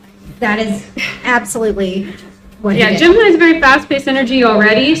 Yep. That is absolutely what he did. Gemini is very fast-paced energy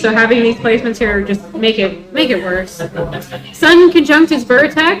already, so having these placements here just make it worse. Sun conjunct his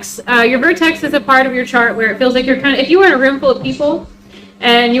vertex. Your vertex is a part of your chart where it feels like you're if you were in a room full of people,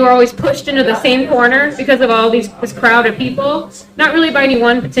 and you are always pushed into the same corner because of all this crowd of people, not really by any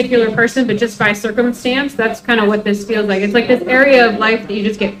one particular person, but just by circumstance. That's kind of what this feels like. It's like this area of life that you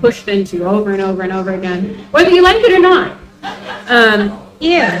just get pushed into over and over and over again, whether you like it or not.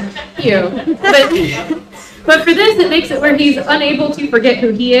 But for this, it makes it where he's unable to forget who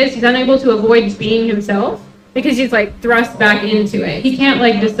he is. He's unable to avoid being himself. because he's like thrust back into it. He can't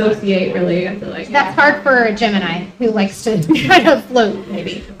like dissociate really, I feel like. That's hard for a Gemini who likes to kind of float,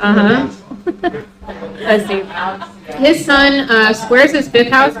 maybe. Let's see. His sun squares his 5th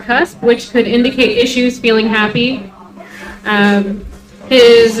house cusp, which could indicate issues feeling happy.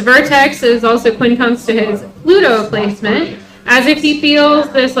 His vertex is also quincunx to his Pluto placement, as if he feels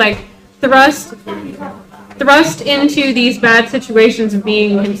this like thrust into these bad situations of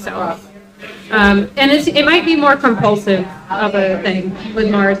being himself. And it might be more compulsive of a thing with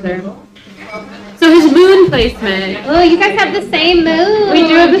Mars there. So his moon placement. Oh, you guys have the same moon. We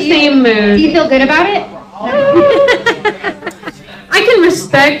do have the same moon. Do you feel good about it? I can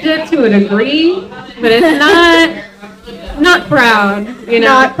respect it to a degree, but it's not proud, you know.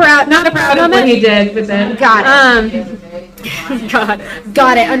 Not proud of what he did with it. Got it.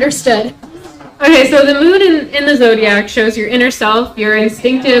 Got it. Understood. Okay, so the moon in the zodiac shows your inner self, your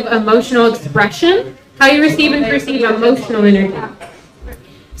instinctive emotional expression, how you receive and perceive emotional energy.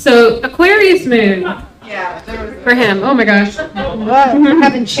 So Aquarius moon for him. Oh my gosh. Whoa,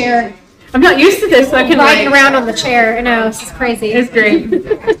 having chair. I'm not used to this, so I can riding around on the chair. I know, this is crazy. It's great.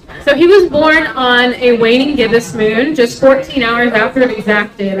 So he was born on a waning gibbous moon, just 14 hours after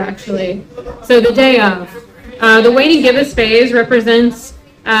exacted, actually. So the day of. The waning gibbous phase represents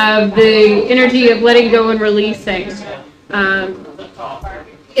the energy of letting go and releasing.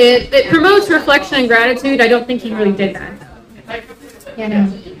 It promotes reflection and gratitude. I don't think he really did that. Yeah,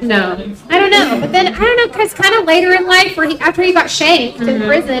 No. I don't know. But then, I don't know, because kind of later in life, after he got shanked in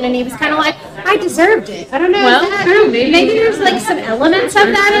prison, and he was kind of like, I deserved it. I don't know. Well, true. Maybe there's like some elements of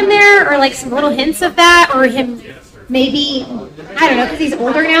that in there, or like some little hints of that, or him maybe, I don't know, because he's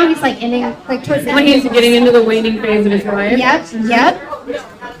older now. He's like ending, like towards the When end. he's getting into the waning phase of his life. Yep.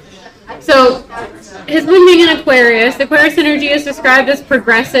 So, his moon being in Aquarius energy is described as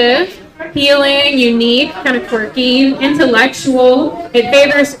progressive, healing, unique, kind of quirky, intellectual. It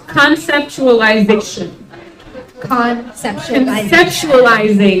favors conceptualization.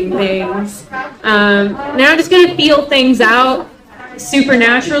 Conceptualizing things. They're just going to feel things out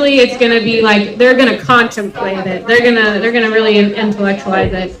supernaturally. It's going to be like they're going to contemplate it. They're going to really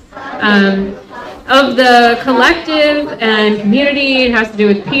intellectualize it. Of the collective and community, it has to do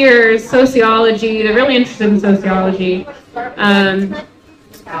with peers, sociology. They're really interested in sociology.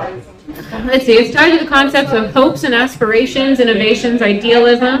 Let's see, it's tied to the concepts of hopes and aspirations, innovations,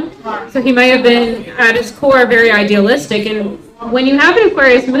 idealism. So he might have been, at his core, very idealistic. And when you have an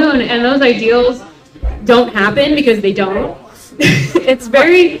Aquarius moon and those ideals don't happen because they don't, it's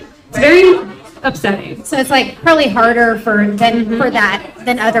very upsetting. So it's like probably harder for that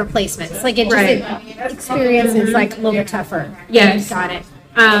than other placements. Like it just experiences like a little bit tougher. Yes. Got it.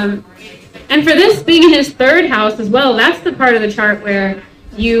 And for this being in his 3rd house as well, that's the part of the chart where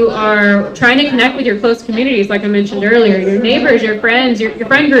you are trying to connect with your close communities, like I mentioned earlier, your neighbors, your friends, your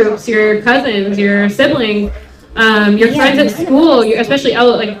friend groups, your cousins, your siblings, your friends at school, especially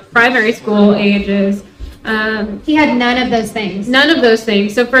like primary school ages. He had none of those things. None of those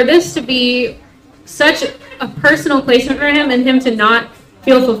things. So for this to be such a personal placement for him and him to not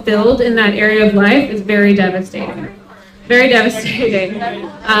feel fulfilled in that area of life is very devastating. Very devastating,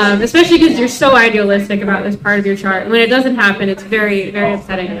 especially because you're so idealistic about this part of your chart. And when it doesn't happen, it's very, very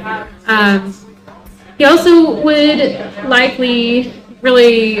upsetting. He also would likely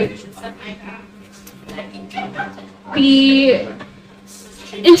really be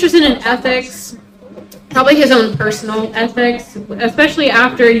interested in ethics, probably his own personal ethics, especially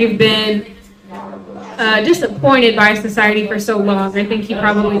after you've been disappointed by society for so long. I think he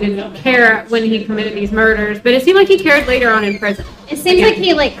probably didn't care when he committed these murders, but it seemed like he cared later on in prison. It seems like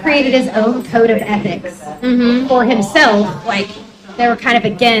he like created his own code of ethics for himself. Like they were kind of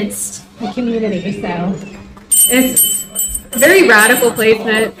against the community. So it's a very radical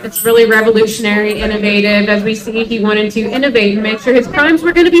placement. It's really revolutionary, innovative. As we see, he wanted to innovate and make sure his crimes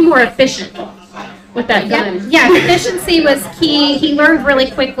were going to be more efficient with that gun. Yeah, efficiency was key. He learned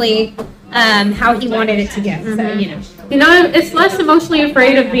really quickly how he wanted it to go. So, it's less emotionally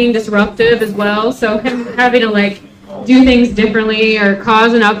afraid of being disruptive as well. So him having to like do things differently or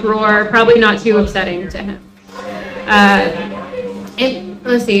cause an uproar, probably not too upsetting to him.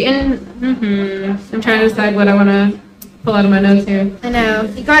 Let's see. I'm trying to decide what I want to pull out of my notes here. I know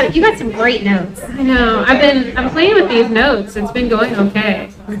you got some great notes. I know. I'm playing with these notes. It's been going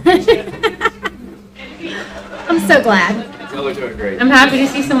okay. I'm so glad. We're doing great. I'm happy to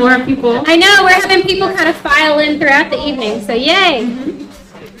see some more people. I know, we're having people kind of file in throughout the evening, so yay.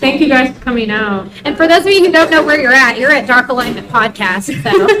 Thank you guys for coming out. And for those of you who don't know where you're at Dark Alignment Podcast,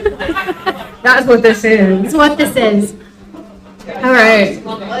 so. That's what this is. That's what this is. All right.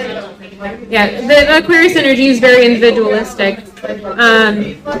 Yeah, the Aquarius energy is very individualistic.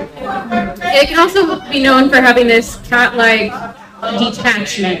 It can also be known for having this cat-like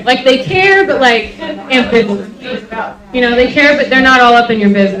detachment. Like they care, but like ambivalent. You know, they care, but they're not all up in your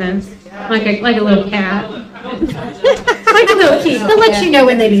business. Like a little cat. Like a little kid. They'll let you know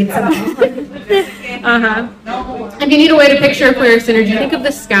when they need something. If you need a way to picture Aquarius energy, think of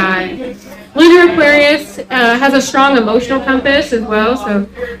the sky. Lunar Aquarius has a strong emotional compass as well, so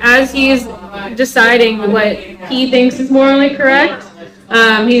as he's deciding what he thinks is morally correct,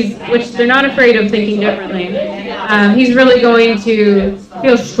 which they're not afraid of thinking differently, he's really going to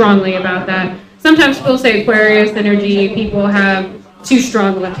feel strongly about that. Sometimes people say Aquarius energy, people have too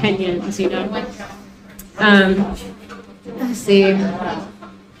strong of opinions, you know. Let's see.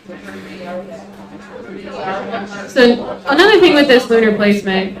 So another thing with this lunar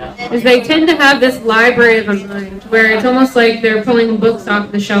placement is they tend to have this library of a mind where it's almost like they're pulling books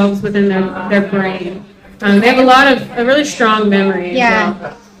off the shelves within their brain. They have a really strong memory. Yeah.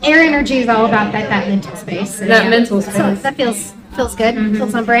 Well. Air energy is all about that mental space. That mental space. So that feels good. Mm-hmm.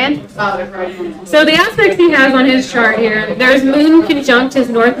 Feels on brand. So the aspects he has on his chart here, there's Moon conjunct his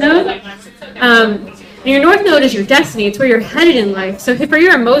North Node. And your North Node is your destiny. It's where you're headed in life. So for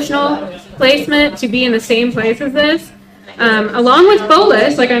your emotional placement to be in the same place as this, along with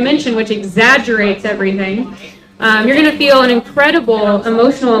Bolus, like I mentioned, which exaggerates everything, you're going to feel an incredible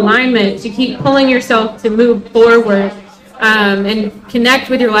emotional alignment to keep pulling yourself to move forward and connect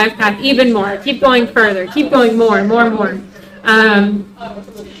with your life path even more. Keep going further. Keep going more and more and more.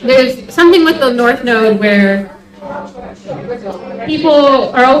 There's something with the North Node where people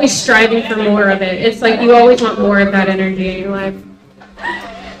are always striving for more of it. It's like you always want more of that energy in your life.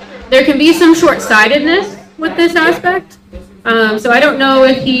 There can be some short-sightedness with this aspect. So I don't know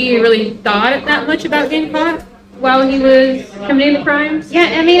if he really thought that much about getting caught while he was committing the crimes. Yeah,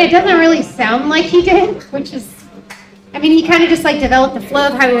 I mean, it doesn't really sound like he did, which is, I mean, he kind of just like developed the flow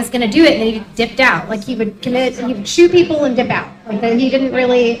of how he was going to do it, and then he dipped out. Like he would shoot people and dip out. Like he didn't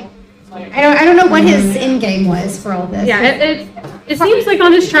really. I don't know what his end game was for all this. Yeah, it seems like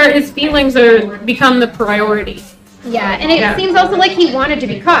on his chart, his feelings are become the priority. Yeah, and it seems also like he wanted to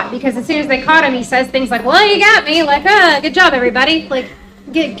be caught, because as soon as they caught him, he says things like, "Well, you got me," like, good job, everybody." Like,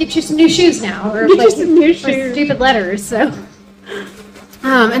 get you some new shoes now, or like some new shoes. Stupid letters. So,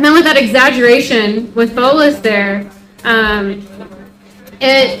 and then with that exaggeration with Bolus there,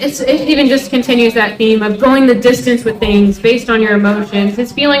 it even just continues that theme of going the distance with things based on your emotions.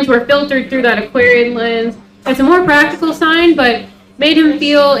 His feelings were filtered through that Aquarian lens. It's a more practical sign, but made him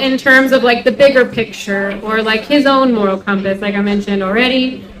feel in terms of like the bigger picture or like his own moral compass, like I mentioned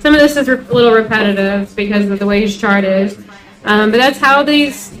already. Some of this is a little repetitive because of the way his chart is. But that's how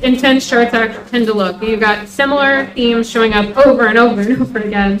these intense charts tend to look. You've got similar themes showing up over and over and over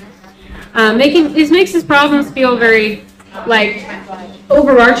again. This makes his problems feel very like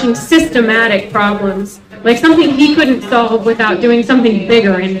overarching systematic problems, like something he couldn't solve without doing something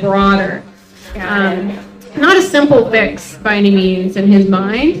bigger and broader. Not a simple fix by any means in his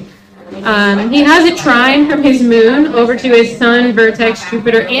mind. He has a trine from his moon over to his sun, vertex,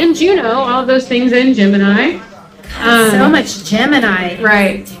 Jupiter, and Juno, all of those things in Gemini. So much Gemini.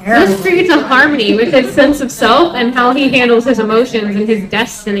 Right. Terrible. This creates a harmony with his sense of self and how he handles his emotions and his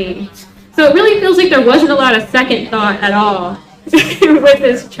destiny. So it really feels like there wasn't a lot of second thought at all with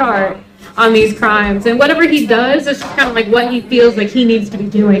his chart on these crimes. And whatever he does is kind of like what he feels like he needs to be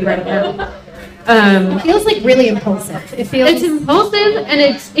doing right now. It feels like really impulsive. It's impulsive and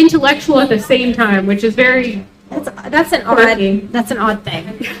it's intellectual at the same time, which is very that's an odd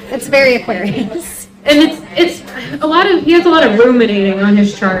thing. It's very Aquarius. And it's a lot of he has a lot of ruminating on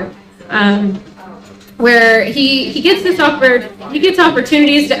his chart, where he gets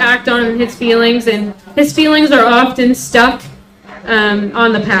opportunities to act on his feelings, and his feelings are often stuck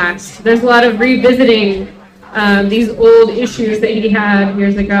on the past. There's a lot of revisiting these old issues that he had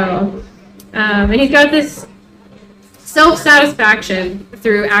years ago. And he's got this self-satisfaction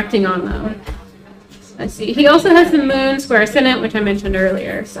through acting on them. Let's see. He also has the moon square ascendant, which I mentioned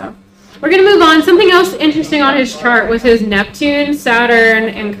earlier. So we're going to move on. Something else interesting on his chart was his Neptune, Saturn,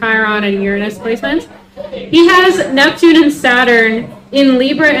 and Chiron and Uranus placements. He has Neptune and Saturn in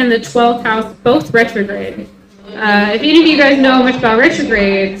Libra in the 12th house, both retrograde. If any of you guys know much about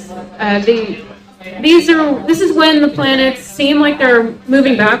retrogrades, this is when the planets seem like they're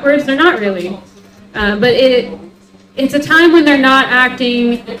moving backwards. They're not really. But it's a time when they're not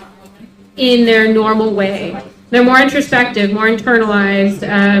acting in their normal way. They're more introspective, more internalized.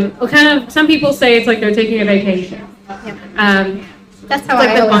 Some people say it's like they're taking a vacation. That's how it's like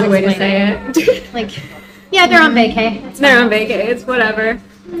I the always fun way to explain say it. Like Yeah, they're on vacay. They're on vacay. It's whatever.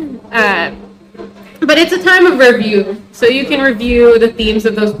 But it's a time of review, so you can review the themes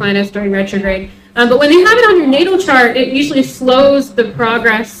of those planets during retrograde. But when they have it on your natal chart, it usually slows the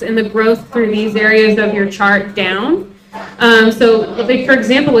progress and the growth through these areas of your chart down. So, like, for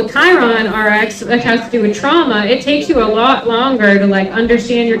example, with Chiron RX, that has to do with trauma, it takes you a lot longer to like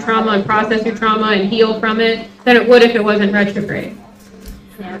understand your trauma and process your trauma and heal from it than it would if it wasn't retrograde.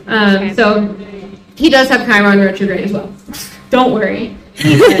 So he does have Chiron retrograde as well. Don't worry.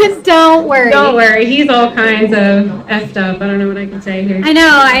 Don't worry. Don't worry. He's all kinds of effed up. I don't know what I can say here. I know.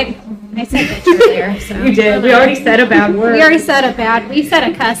 I said that earlier. So. You did. We already said a bad word. We already said a bad. We said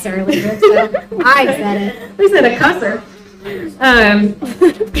a cuss earlier, so I said it. We said a cusser.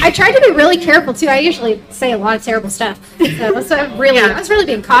 I tried to be really careful too. I usually say a lot of terrible stuff, so I was really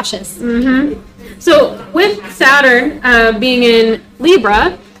being cautious. So with Saturn being in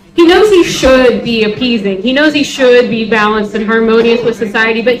Libra, he knows he should be appeasing. He knows he should be balanced and harmonious with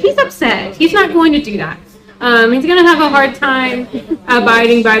society, but he's upset. He's not going to do that. He's going to have a hard time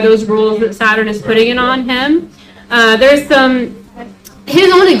abiding by those rules that Saturn is putting it on him.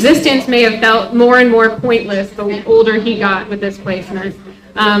 His own existence may have felt more and more pointless the older he got with this placement.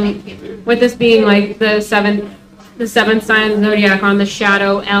 With this being like the seventh sign of the zodiac on the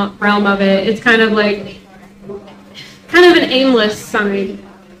shadow realm of it, it's kind of an aimless sign.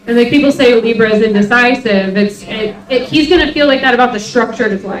 And like people say Libra is indecisive, he's going to feel like that about the structure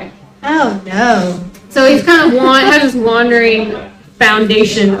of his life. Oh no. So he's kind of has this wandering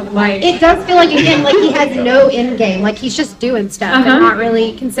foundation of life. It does feel like, again, like he has no end game. Like he's just doing stuff and not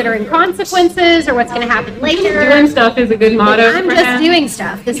really considering consequences or what's going to happen later. Doing stuff is a good motto. I'm just doing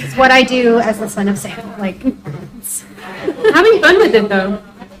stuff. This is what I do as the son of Sam. Like, having fun with it though.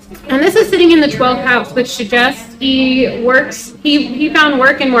 And this is sitting in the 12th house, which suggests he found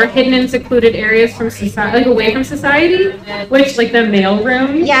work in more hidden and secluded areas from society, like away from society, which like the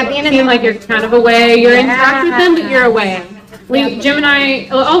mailroom. Yeah, being seem like you're kind of away. You're in touch with them, but you're away. Gemini,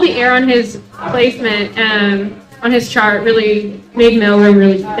 all the air on his placement on his chart really made mailroom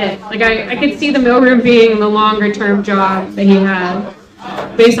really fit. Like I could see the mailroom being the longer term job that he had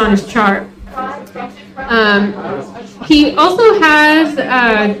based on his chart. He also has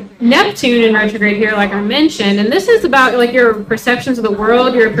Neptune in retrograde here, like I mentioned, and this is about like your perceptions of the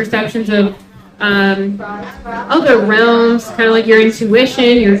world, your perceptions of other realms, kind of like your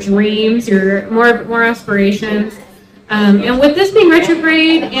intuition, your dreams, your more aspirations. And with this being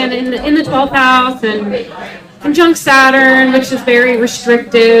retrograde and in the 12th house and conjunct Saturn, which is very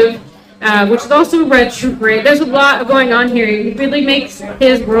restrictive, which is also retrograde, there's a lot going on here. It really makes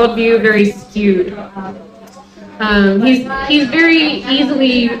his worldview very skewed. He's very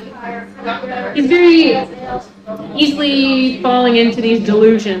easily falling into these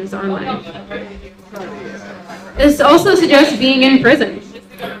delusions on life. This also suggests being in prison.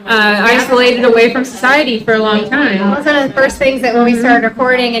 Isolated away from society for a long time. That was one of the first things that when we started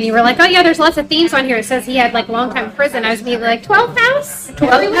recording and you were like, oh yeah, there's lots of themes on here. It says he had like long time in prison. I was immediately like, 12th house?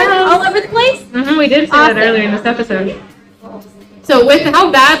 12th house? All over the place? We did say that earlier in this episode. So with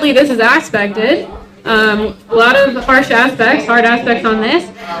how badly this is aspected, a lot of hard aspects on this,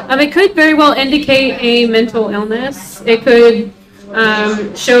 it could very well indicate a mental illness. It could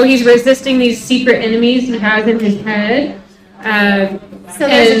show he's resisting these secret enemies he has in his head. So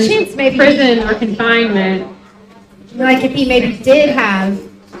there's a chance maybe prison or confinement. Like if he maybe did have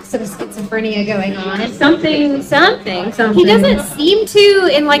some schizophrenia going on. Something. He doesn't seem to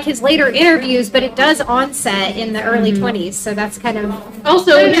in like his later interviews, but it does onset in the early 20s. So that's kind of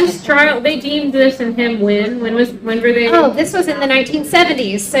also his trial. They deemed this in him when were they? Oh, this was in the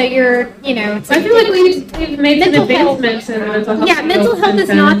 1970s. So it's I feel like we've made some advancements in mental health. Yeah, mental health is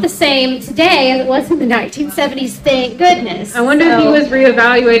not the same today as it was in the 1970s. Thank goodness. I wonder if he was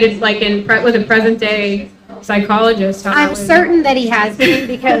reevaluated like with a present day psychologist. I'm certain that he has been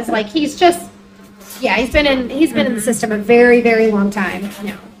because like he's been in the system a very, very long time.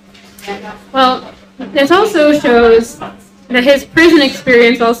 Well, this also shows that his prison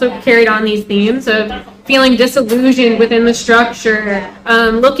experience also carried on these themes of feeling disillusioned within the structure,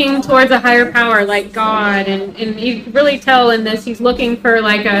 looking towards a higher power like God, and you can really tell in this he's looking for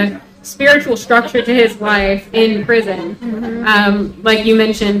like a spiritual structure to his life in prison, like you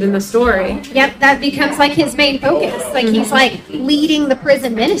mentioned in the story. Yep, that becomes like his main focus. Like he's like leading the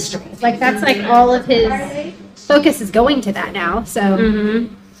prison ministry. Like that's like all of his focus is going to that now. So,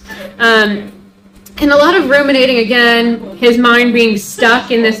 and a lot of ruminating again, his mind being stuck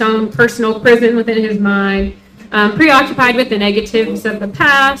in this own personal prison within his mind, preoccupied with the negatives of the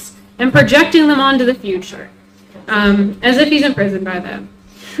past and projecting them onto the future, as if he's in prison by them.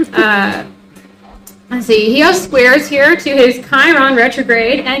 let's see, he has squares here to his Chiron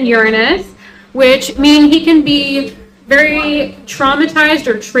retrograde and Uranus, which mean he can be very traumatized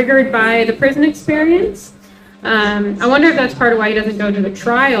or triggered by the prison experience. I wonder if that's part of why he doesn't go to the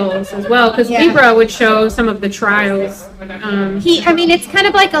trials as well, because Libra would show some of the trials. It's kind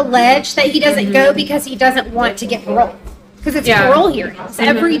of like alleged that he doesn't go because he doesn't want to get parole. Because it's parole hearings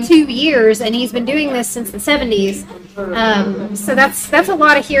every 2 years, and he's been doing this since the 70s. So that's a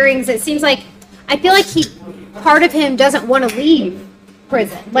lot of hearings. It seems like, I feel like part of him doesn't want to leave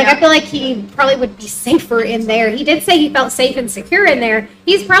prison. I feel like he probably would be safer in there. He did say he felt safe and secure in there.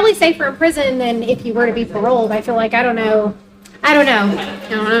 He's probably safer in prison than if he were to be paroled. I feel like, I don't know.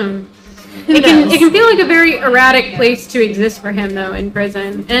 It can feel like a very erratic place to exist for him, though, in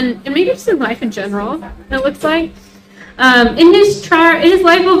prison, and maybe just in life in general, it looks like. In his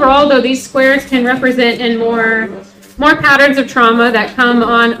life overall, though, these squares can represent in more patterns of trauma that come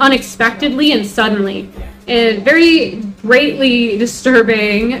on unexpectedly and suddenly, and very greatly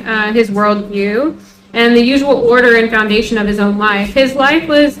disturbing his worldview and the usual order and foundation of his own life. His life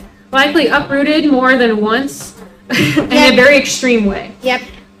was likely uprooted more than once in a very extreme way. Yep.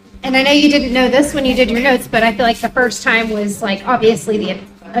 And I know you didn't know this when you did your notes, but I feel like the first time was obviously the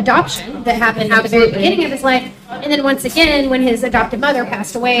adoption that happened at the very beginning of his life, and then once again when his adoptive mother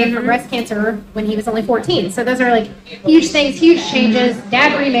passed away from breast cancer when he was only 14. So those are huge things, huge changes.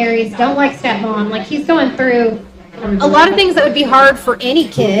 Dad remarries, don't like stepmom. He's going through a lot of things that would be hard for any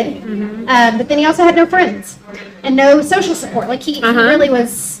kid. But then he also had no friends and no social support. He really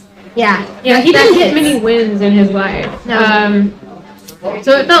was, he didn't get many wins in his life. No.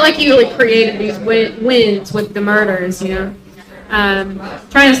 So it felt like he really created these wins with the murders, trying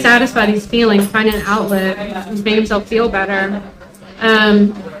to satisfy these feelings, find an outlet, and make himself feel better.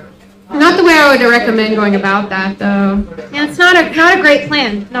 Not the way I would recommend going about that, though. Yeah, it's not a great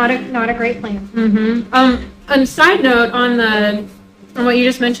plan. Not a great plan. On a side note, on what you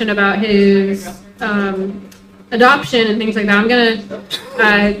just mentioned about his adoption and things like that,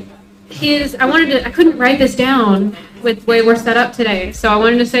 I couldn't write this down with the way we're set up today, so I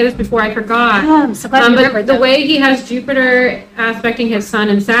wanted to say this before I forgot. Oh, I'm so glad you remembered the way he has Jupiter aspecting his Sun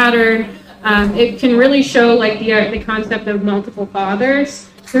and Saturn, it can really show the concept of multiple fathers.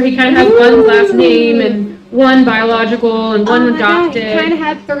 So he kind of has one last name and one biological and one adopted. He kind of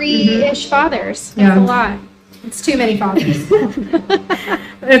had 3-ish fathers. That's a lot. It's too many fathers.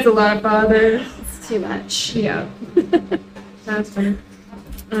 It's a lot of fathers. It's too much. Yeah. That's funny.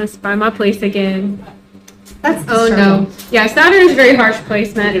 Let's find my place again. No. Yeah, Saturn is a very harsh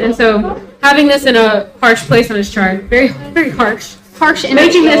placement, and so having this in a harsh place on his chart, very, very harsh.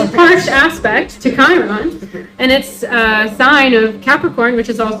 Making this harsh aspect to Chiron, and it's a sign of Capricorn, which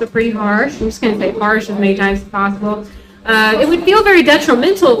is also pretty harsh. I'm just going to say harsh as many times as possible. It would feel very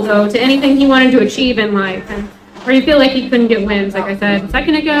detrimental, though, to anything he wanted to achieve in life, where you feel like he couldn't get wins, like I said a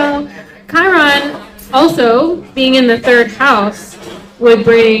second ago. Chiron, also being in the 3rd house, would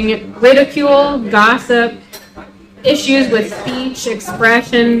bring ridicule, gossip, issues with speech,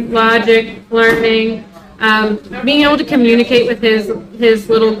 expression, logic, learning, being able to communicate with his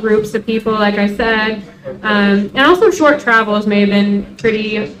little groups of people, like I said, and also short travels may have been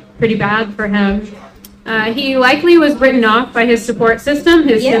pretty bad for him. He likely was written off by his support system,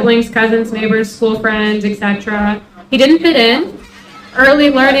 his siblings, cousins, neighbors, school friends, etc. He didn't fit in.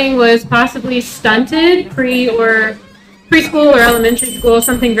 Early learning was possibly stunted, preschool or elementary school,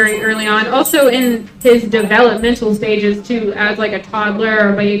 something very early on. Also in his developmental stages too, as a toddler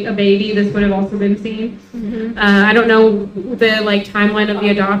or a baby, this would have also been seen. I don't know the timeline of the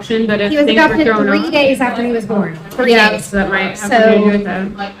adoption, but if he was things were adopted thrown 3 days after he was born. 3 days. So that might have to do with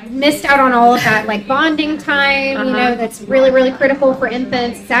that. Missed out on all of that bonding time. That's really, really critical for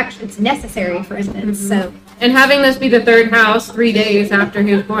infants. It's necessary for infants. So. And having this be the 3rd house 3 days after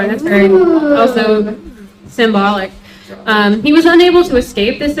he was born, that's very also symbolic. He was unable to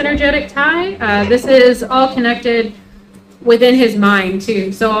escape this energetic tie. This is all connected within his mind,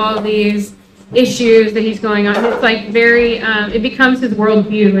 too. So all these issues that he's going on, it's very, it becomes his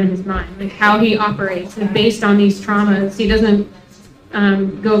worldview in his mind, how he operates is based on these traumas. He doesn't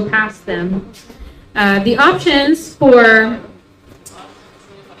go past them. The options for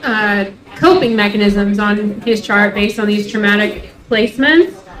coping mechanisms on his chart based on these traumatic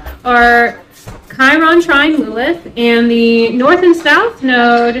placements are Chiron trine Lilith and the North and South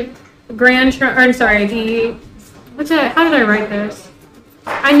Node how did I write this?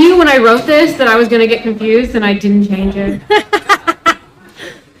 I knew when I wrote this that I was going to get confused and I didn't change it.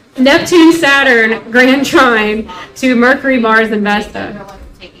 Neptune Saturn Grand Trine to Mercury Mars and Vesta.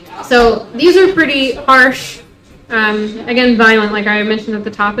 So these are pretty harsh, again violent, like I mentioned at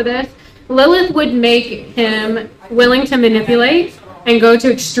the top of this, Lilith would make him willing to manipulate and go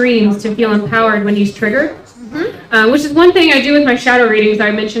to extremes to feel empowered when he's triggered, which is one thing I do with my shadow readings.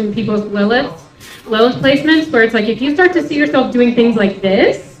 I mention people's Lilith placements, where it's like, if you start to see yourself doing things like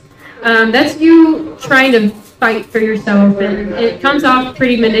this, that's you trying to fight for yourself, and it comes off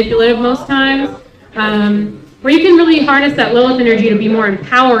pretty manipulative most times, where you can really harness that Lilith energy to be more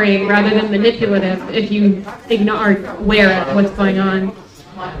empowering rather than manipulative if you are aware of what's going on.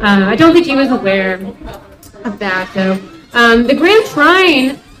 I don't think he was aware of that, though. The Grand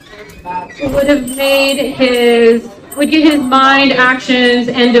Trine would get his mind, actions,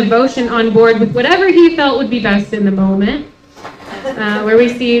 and devotion on board with whatever he felt would be best in the moment, where we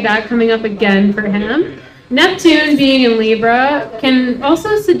see that coming up again for him. Neptune, being in Libra, can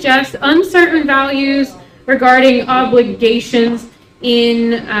also suggest uncertain values regarding obligations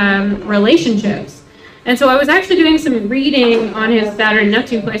in relationships. And so I was actually doing some reading on his Saturn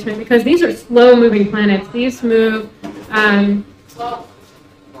Neptune placement, because these are slow-moving planets. These move,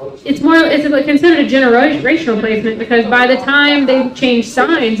 it's considered a generational placement, because by the time they change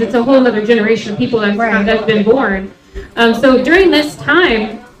signs, it's a whole other generation of people that's been born. So during this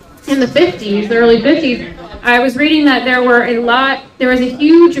time, in the 50s, the early 50s, I was reading that there was a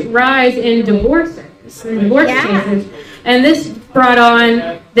huge rise in divorce cases. And this brought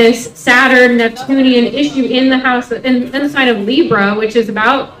on this Saturn Neptunian issue in the house, in the sign of Libra, which is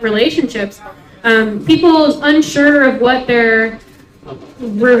about relationships. People unsure of what their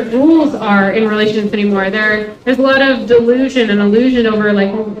rules are in relationships anymore. There's a lot of delusion and illusion over,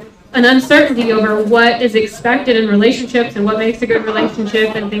 like, an uncertainty over what is expected in relationships and what makes a good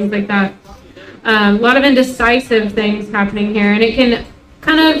relationship and things like that. A lot of indecisive things happening here, and it can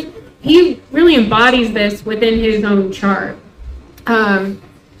he really embodies this within his own chart.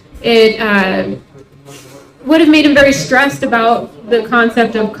 It would have made him very stressed about the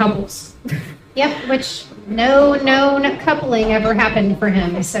concept of couples. Yep, which no known coupling ever happened for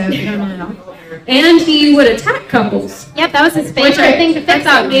him, so no. And he would attack couples. Yep, that was his favorite thing to fix. I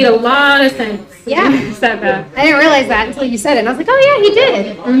thought made a lot of sense. Yeah. He said that. I didn't realize that until you said it. And I was like, oh yeah, he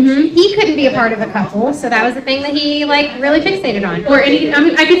did. Mm-hmm. He couldn't be a part of a couple, so that was the thing that he really fixated on.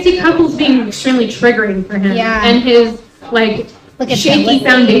 I could see couples being extremely triggering for him. Yeah. And his shaky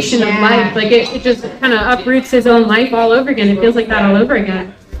foundation of life. Like it just kind of uproots his own life all over again. It feels like that all over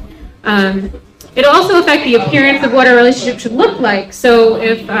again. It'll also affect the appearance of what a relationship should look like. So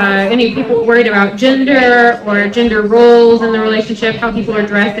if any people worried about gender or gender roles in the relationship, how people are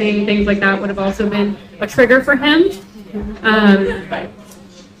dressing, things like that would have also been a trigger for him.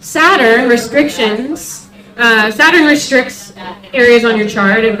 Saturn restrictions. Saturn restricts areas on your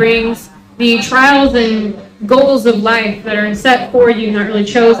chart. It brings the trials and goals of life that are set for you, not really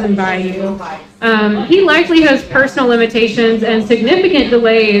chosen by you. He likely has personal limitations and significant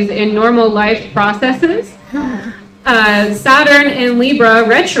delays in normal life processes. Saturn in Libra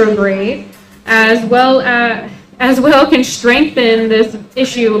retrograde as well can strengthen this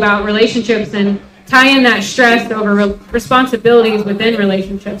issue about relationships and tie in that stress over responsibilities within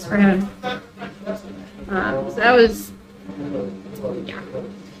relationships for him. So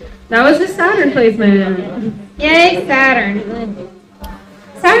that was his Saturn placement. Yay, Saturn.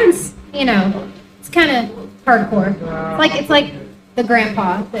 Saturn's, it's kind of hardcore. It's like the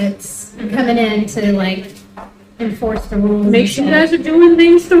grandpa that's coming in to enforce the rules. Make sure you guys are doing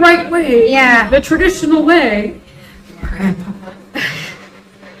things the right way. Yeah. The traditional way. Grandpa.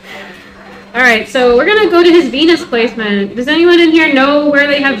 All right, so we're going to go to his Venus placement. Does anyone in here know where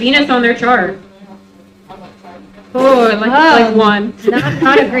they have Venus on their chart? Oh, like one.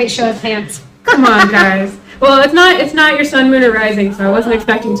 Not a great show of hands. Come on, guys. Well, it's not your sun, moon, or rising, so I wasn't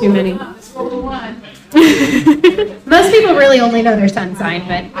expecting too many. Most people really only know their sun sign,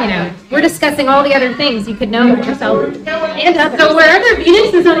 but we're discussing all the other things you could know about yourself and others. So wherever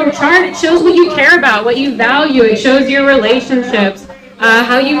Venus is on your chart, it shows what you care about, what you value. It shows your relationships,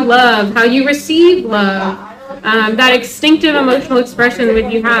 how you love, how you receive love, that instinctive emotional expression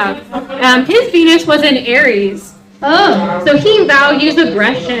that you have. His Venus was in Aries. Oh. So he values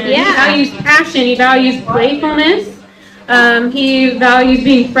aggression. Yeah. He values passion. He values playfulness. He values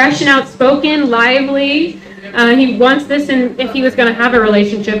being fresh and outspoken, lively. He wants this, and if he was going to have a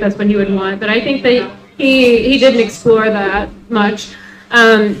relationship, that's what he would want. But I think that he didn't explore that much.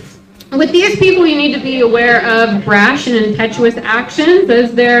 With these people, you need to be aware of brash and impetuous actions,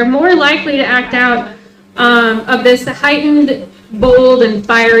 as they're more likely to act out of this heightened, bold, and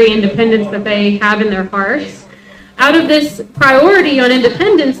fiery independence that they have in their hearts. Out of this priority on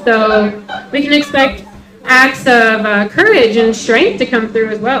independence, though, we can expect acts of courage and strength to come through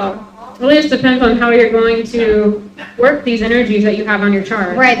as well. really just depends on how you're going to work these energies that you have on your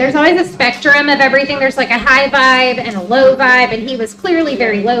chart. Right, there's always a spectrum of everything. There's like a high vibe and a low vibe, and he was clearly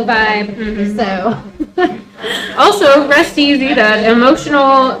very low vibe, so. Also, rest easy that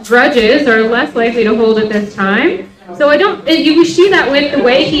emotional grudges are less likely to hold at this time. So you see that with the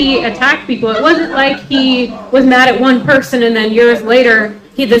way he attacked people. It wasn't like he was mad at one person and then years later,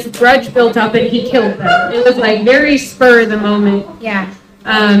 this grudge built up and he killed them. It was like very spur of the moment. Yeah.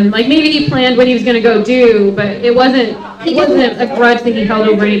 Like maybe he planned what he was going to go do, but it wasn't a grudge that he held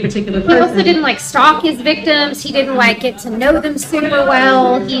over any particular person. He also didn't like stalk his victims. He didn't like get to know them super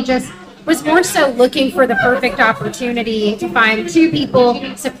well. He just was more so looking for the perfect opportunity to find two people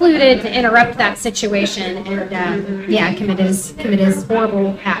secluded to interrupt that situation and commit his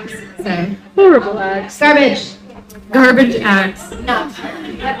horrible acts. So horrible acts. Garbage acts.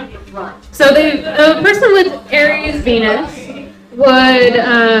 So a person with Aries Venus would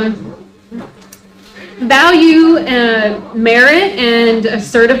value merit and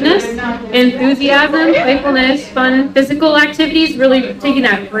assertiveness, enthusiasm, playfulness, fun, physical activities, really taking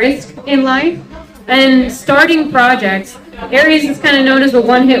that risk in life, and starting projects. Aries is kind of known as a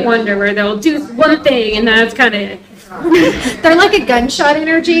one-hit wonder, where they'll do one thing and that's kind of it. They're like a gunshot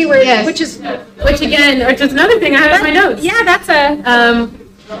energy, which is another thing I have in my notes. Yeah, that's a.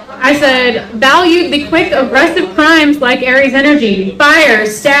 I said, valued the quick, aggressive crimes like Aries energy. Fire,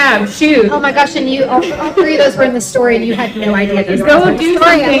 stab, shoot. Oh my gosh, and all three of those were in the story and you had no idea. Go do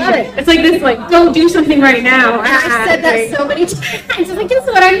something. It's like this, go do something right now. I said that so many times. I was like, this is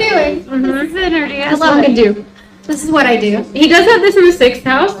what I'm doing. This is energy. I love it. This is what I do. He does have this in the 6th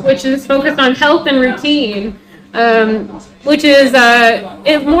house, which is focused on health and routine, which is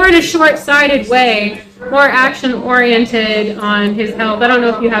more in a short-sighted way. More action-oriented on his health. I don't know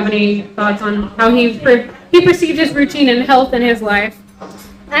if you have any thoughts on how he perceived his routine and health in his life.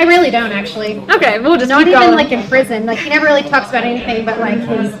 I really don't, actually. Okay, we'll just not keep even going. like in prison. Like he never really talks about anything but like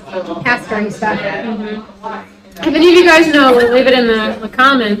his pastoring stuff. If any of you guys know, leave it in the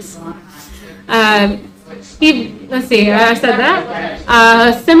comments. Let's see. I said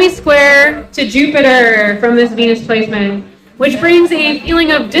that semi-square to Jupiter from this Venus placement, which brings a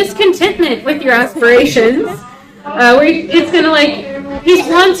feeling of discontentment with your aspirations. Where it's kind of like his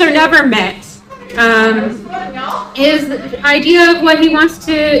wants are never met. His idea of what he wants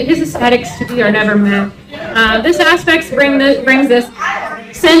his aesthetics to be are never met. This aspect brings this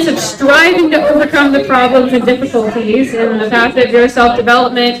sense of striving to overcome the problems and difficulties in the path of your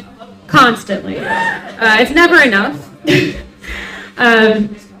self-development constantly. It's never enough.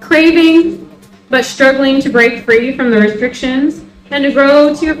 Craving but struggling to break free from the restrictions and to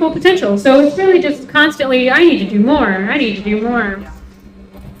grow to your full potential. So it's really just constantly, I need to do more. I need to do more.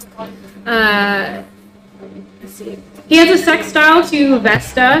 Let's see. He has a sextile to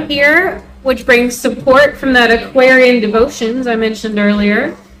Vesta here, which brings support from that Aquarian devotions I mentioned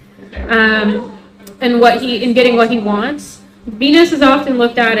earlier, and getting what he wants. Venus is often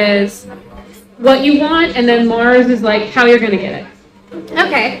looked at as what you want, and then Mars is like how you're going to get it.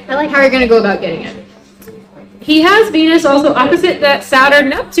 Okay, I like how you're going to go about getting it. He has Venus also opposite that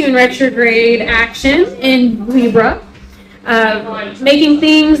Saturn-Neptune retrograde action in Libra, making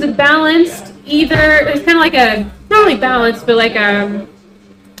things balanced. It's kind of like not really balanced, but like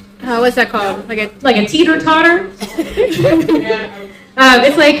what's that called? Like a teeter-totter.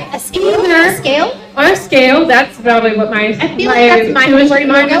 It's like a scale. Or a scale. That's probably what my chemistry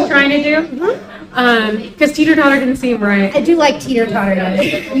mind is trying to do. Because teeter-totter didn't seem right. I do like teeter-totter.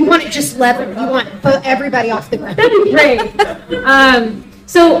 You want it just level. You want everybody off the ground. That'd be great.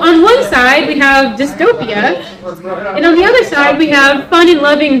 So on one side we have dystopia, and on the other side we have fun and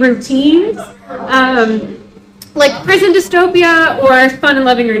loving routines, like prison dystopia or fun and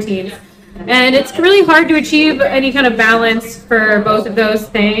loving routines. And it's really hard to achieve any kind of balance for both of those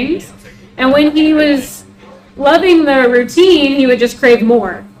things. And when he was loving the routine, he would just crave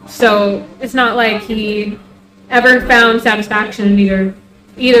more. So it's not like he ever found satisfaction in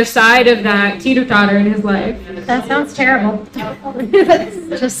either side of that teeter-totter in his life. That sounds terrible.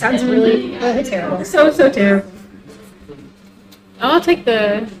 That just sounds really, really terrible. So terrible. I'll take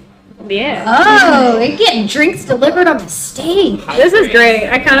Oh, you're getting drinks delivered on the stage. This is great.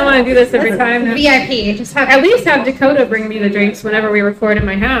 I kind of want to do this every time. VIP. Just at least have Dakota bring me the drinks whenever we record in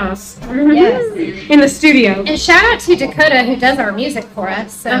my house. Yes. In the studio. And shout out to Dakota who does our music for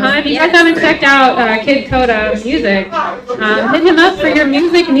us. So, if you guys haven't checked out Kid Coda Music, hit him up for your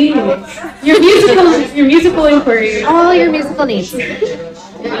music needs. Your musical inquiries. All your musical needs.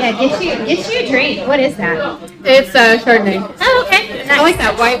 Yeah, get you a drink. What is that? It's Chardonnay. Oh, okay. Nice. I like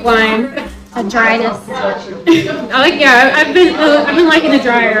that white wine. A dryness. I've been liking the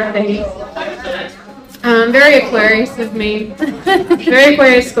drier things. Very Aquarius of me. Very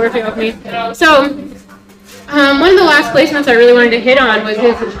Aquarius Scorpio of me. So, one of the last placements I really wanted to hit on was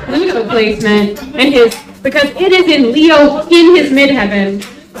his Pluto placement and because it is in Leo in his midheaven.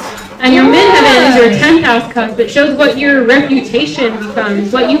 And your midheaven is your 10th house cusp. It shows what your reputation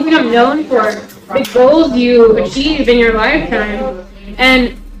becomes, what you become known for, the goals you achieve in your lifetime.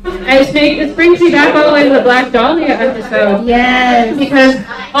 And this brings me back all the way to the Black Dahlia episode. Yes. Because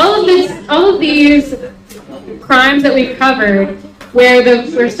all of these crimes that we've covered,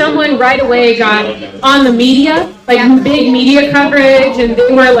 where someone right away got on the media, like big media coverage, and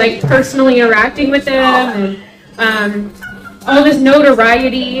they were like personally interacting with them, and all this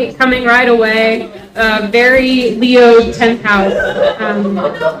notoriety coming right away, very Leo 10th house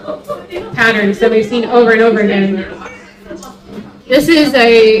patterns that we've seen over and over again. This is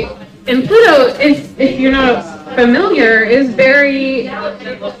and Pluto, if you're not familiar, is very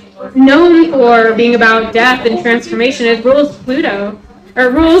known for being about death and transformation. It rules Pluto,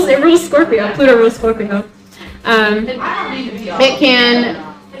 it rules Scorpio. Pluto rules Scorpio. It can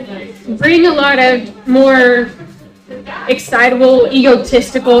bring a lot of more excitable,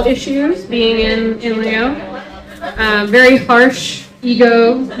 egotistical issues being in Leo. Very harsh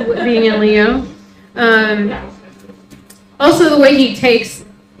ego being in Leo. Also, the way he takes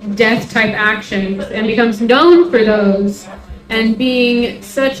death-type actions and becomes known for those, and being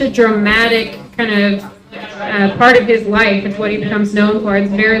such a dramatic kind of part of his life is what he becomes known for. It's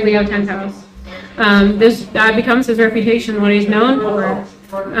very Leo 10th house. That becomes his reputation, what he's known for.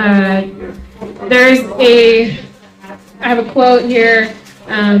 I have a quote here.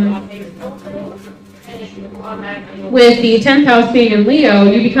 With the 10th house being in Leo,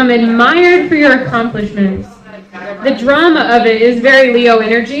 you become admired for your accomplishments. The drama of it is very Leo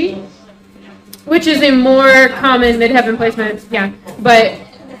energy, which is a more common midheaven placement, but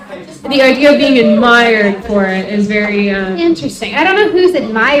the idea of being admired for it is very... interesting. I don't know who's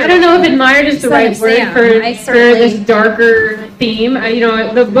admired. I don't know if admired is the right word for this darker theme.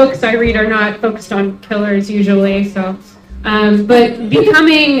 The books I read are not focused on killers usually, so... but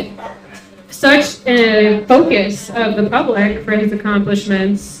becoming such a focus of the public for his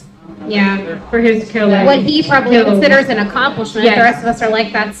accomplishments... for his killing. What he probably considers an accomplishment. Yes. The rest of us are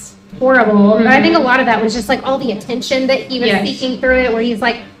like, that's horrible. Mm-hmm. But I think a lot of that was just like all the attention that he was seeking through it, where he's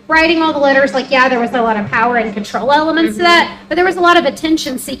like writing all the letters, like, there was a lot of power and control elements to that, but there was a lot of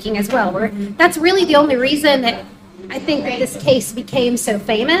attention seeking as well, where that's really the only reason that I think that this case became so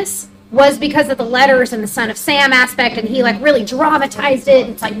famous was because of the letters and the Son of Sam aspect, and he like really dramatized it.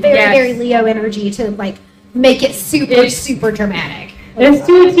 It's like very Leo energy to like make it super dramatic. It's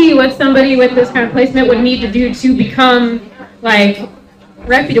to a T what somebody with this kind of placement would need to do to become, like,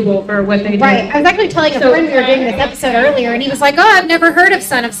 reputable for what they do. Right. I was actually telling a friend we were doing this episode earlier, and he was like, oh, I've never heard of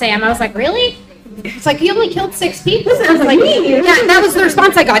Son of Sam. I was like, really? It's like, he only killed 6 people. I was like, that was the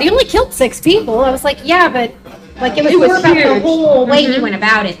response I got. He only killed 6 people. I was like, yeah, but, like, it was more about the whole way he went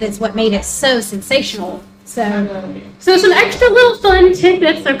about it. That's what made it so sensational. So some extra little fun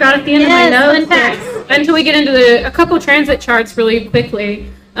tidbits I've got at the end of my notes until we get into a couple transit charts really quickly.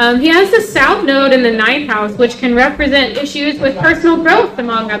 He has the South Node in the 9th house, which can represent issues with personal growth,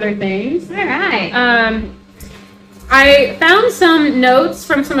 among other things. All right. I found some notes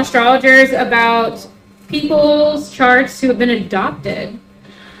from some astrologers about people's charts who have been adopted.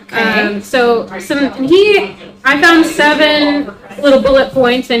 Okay. I found 7 little bullet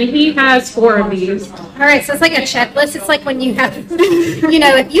points, and he has 4 of these. All right, so it's like a checklist. It's like when you have,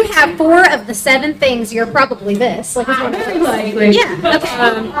 if you have 4 of the 7 things, you're probably this. Like, very likely. Yeah.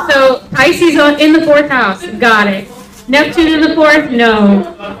 Okay. So Pisces in the 4th house, got it. Neptune in the 4th, no.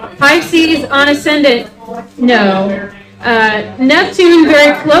 Pisces on ascendant, no. Neptune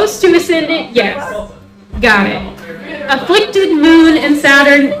very close to ascendant, yes. Got it. Afflicted moon and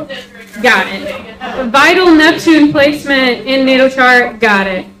Saturn, got it. Vital Neptune placement in natal chart, got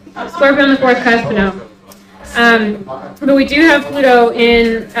it. Scorpio on the 4th cusp, no. But we do have Pluto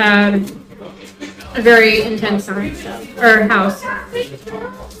in a very intense sign, or house.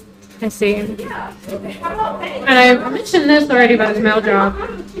 I see. And I mentioned this already about his mail job.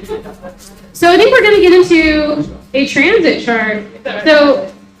 So I think we're going to get into a transit chart.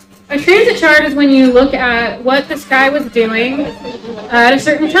 So a transit chart is when you look at what the sky was doing at a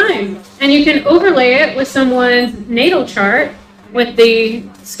certain time. And you can overlay it with someone's natal chart, with the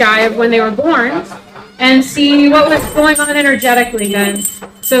sky of when they were born, and see what was going on energetically then.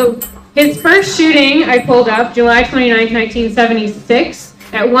 So his first shooting I pulled up, July 29th, 1976,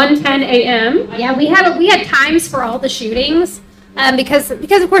 at 1:10 a.m. Yeah, we had times for all the shootings. because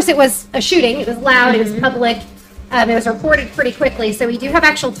of course it was a shooting. It was loud. It was public. It was reported pretty quickly, so we do have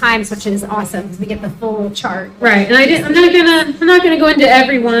actual times, which is awesome because we get the full chart. Right, and I'm not gonna go into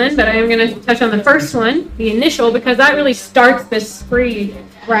every one, but I am gonna touch on the first one, the initial, because that really starts this spree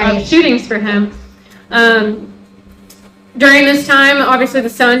of shootings for him. During this time, obviously the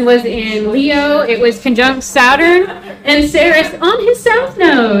sun was in Leo. It was conjunct Saturn and Ceres on his south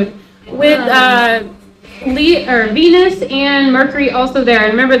node with Venus and Mercury also there.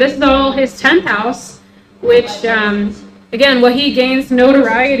 And remember, this is all his 10th house, which, again, what he gains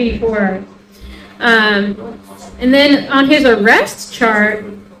notoriety for. And then on his arrest chart,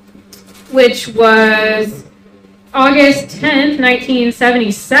 which was August 10th,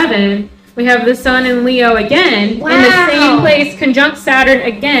 1977, we have the sun in Leo again, in the same place, conjunct Saturn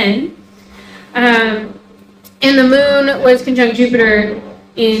again. And the moon was conjunct Jupiter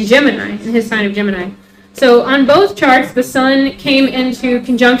in Gemini, in his sign of Gemini. So on both charts, the sun came into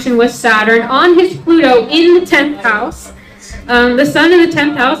conjunction with Saturn on his Pluto in the 10th house. The sun in the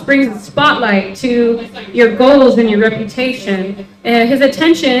 10th house brings a spotlight to your goals and your reputation. His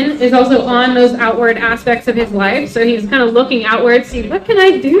attention is also on those outward aspects of his life. So he's kind of looking outward, see, what can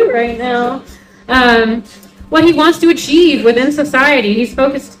I do right now? What he wants to achieve within society. He's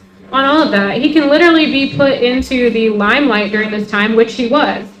focused on all of that. He can literally be put into the limelight during this time, which he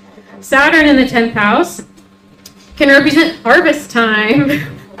was. Saturn in the 10th house can represent harvest time.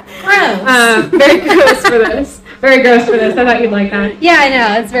 Gross. Very gross for this. Very gross for this. I thought you'd like that. Yeah, I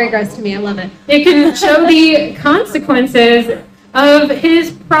know. It's very gross to me. I love it. It can show the consequences of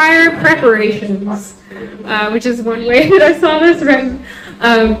his prior preparations, which is one way that I saw this written.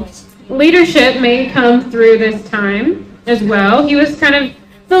 Leadership may come through this time as well. He was kind of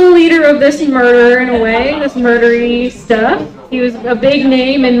the leader of this murder in a way, this murdery stuff. He was a big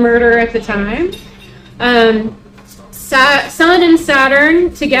name in murder at the time. Sun and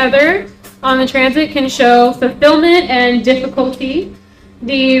Saturn together on the transit can show fulfillment and difficulty.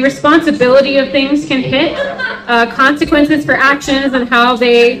 The responsibility of things can hit. Consequences for actions and how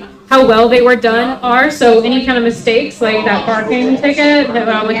well they were done are. So any kind of mistakes, like that parking ticket,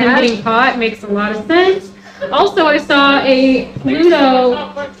 with him getting caught, makes a lot of sense. Also, I saw a Pluto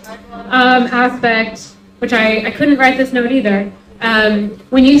aspect, which I couldn't write this note either.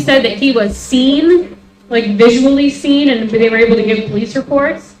 When you said that he was seen, like visually seen, and they were able to give police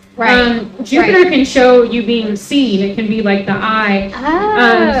reports. Right. Jupiter can show you being seen. It can be like the eye.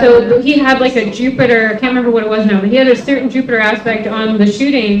 So he had like a Jupiter, I can't remember what it was now, but he had a certain Jupiter aspect on the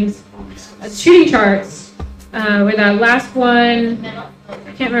shooting charts. With that last one,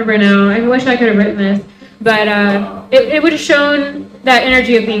 I can't remember now. I wish I could have written this. But it would have shown that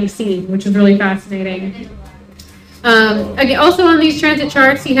energy of being seen, which is really fascinating. Again, also on these transit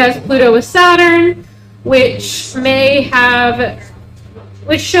charts, he has Pluto with Saturn, which showed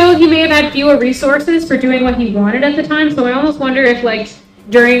he may have had fewer resources for doing what he wanted at the time. So I almost wonder if, right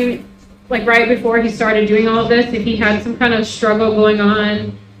before he started doing all of this, if he had some kind of struggle going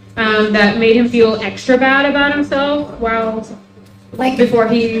on that made him feel extra bad about himself before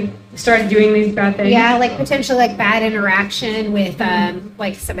he started doing these bad things. Yeah, like potentially bad interaction with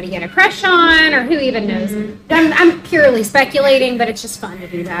somebody he had a crush on, or who even knows. I'm purely speculating, but it's just fun to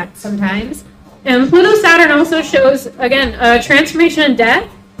do that sometimes. And Pluto-Saturn also shows, again, transformation and death,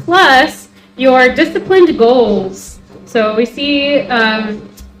 plus your disciplined goals. So we see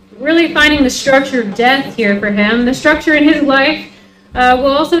really finding the structure of death here for him. The structure in his life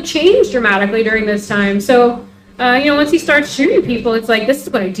will also change dramatically during this time. So, once he starts shooting people, it's like, this is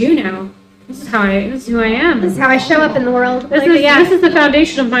what I do now. This is who I am. This is how I show up in the world. This is the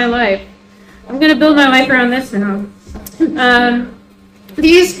foundation of my life. I'm going to build my life around this now.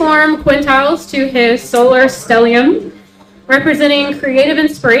 These form quintiles to his solar stellium, representing creative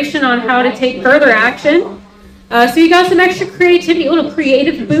inspiration on how to take further action. So you got some extra creativity, a little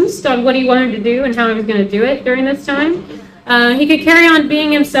creative boost on what he wanted to do and how he was going to do it during this time. He could carry on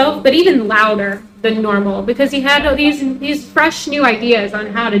being himself, but even louder than normal, because he had these fresh new ideas on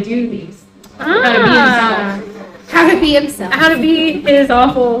how to do these. How to be himself. How to be himself. How to be his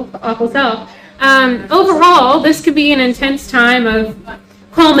awful self. Overall, this could be an intense time of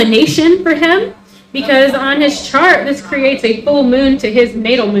culmination for him, because on his chart, this creates a full moon to his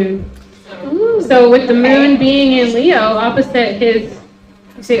natal moon. Ooh, so with the moon being in Leo opposite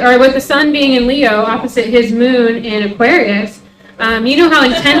with the sun being in Leo opposite his moon in Aquarius, you know how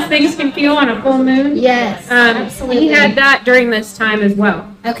intense things can feel on a full moon? Yes, absolutely. He had that during this time as well.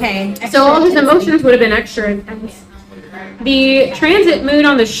 Okay. So all his emotions would have been extra intense. The transit moon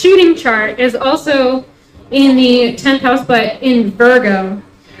on the shooting chart is also in the 10th house, but in Virgo.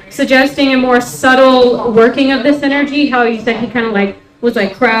 suggesting a more subtle working of this energy. How you said he kind of like was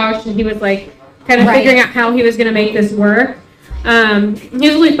like crouched, and he was like kind of figuring out how he was going to make this work. He's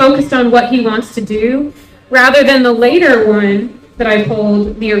really focused on what he wants to do, rather than the later one that I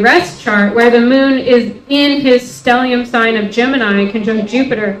pulled, the arrest chart, where the moon is in his stellium sign of Gemini, conjunct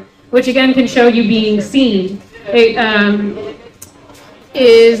Jupiter, which again can show you being seen. It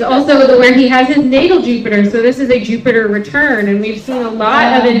is also where he has his natal Jupiter, so this is a Jupiter return, and we've seen a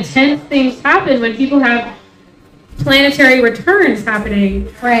lot of intense things happen when people have planetary returns happening.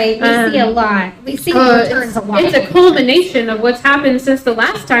 Right, we see a lot. We see returns a lot. It's a culmination of what's happened since the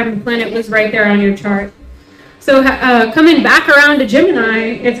last time the planet was right there on your chart. So coming back around to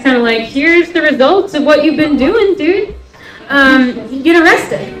Gemini, it's kind of like, here's the results of what you've been doing, dude. You get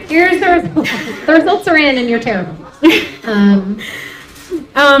arrested. Here's the results. The results are in, and you're terrible.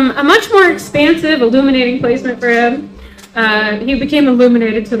 A much more expansive, illuminating placement for him. He became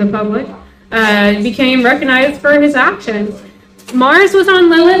illuminated to the public. Became recognized for his actions. Mars was on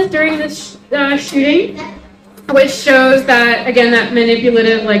Lilith during this shooting, which shows that, again, that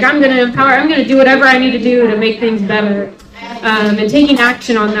manipulative, like, I'm going to empower, I'm going to do whatever I need to do to make things better, and taking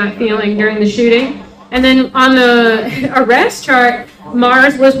action on that feeling during the shooting. And then on the arrest chart,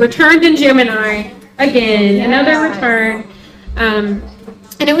 Mars was returned in Gemini, again, another return, and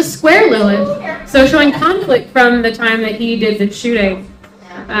it was square Lilith, so showing conflict from the time that he did the shooting.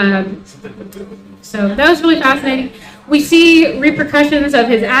 So that was really fascinating. We see repercussions of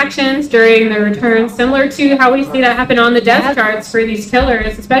his actions during the return, similar to how we see that happen on the death charts for these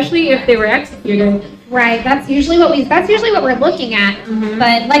killers, especially if they were executed. Right. That's usually what we're looking at. Mm-hmm.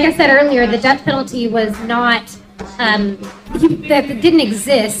 But like I said earlier, the death penalty was not that didn't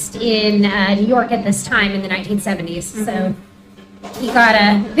exist in New York at this time in the 1970s. Mm-hmm. So he got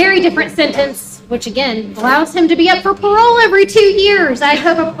a very different sentence, which again allows him to be up for parole every 2 years. I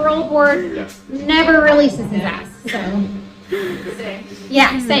hope a parole board never releases his ass. So,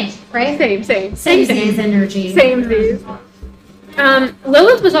 yeah, same, right? Same energy. Same Z's.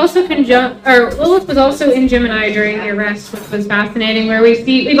 Lilith was also in Gemini during the arrest, which was fascinating. Where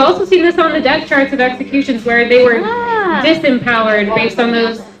we've also seen this on the death charts of executions, where they were disempowered based on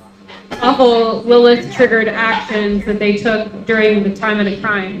those awful Lilith-triggered actions that they took during the time of the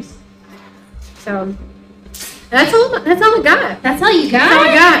crimes. So that's all I got. That's all you got? That's all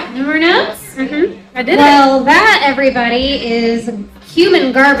I got. No more notes? Mm-hmm. I did Well, that, everybody, is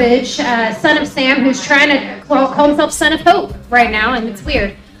human garbage. Son of Sam, who's trying to call himself Son of Hope right now, and it's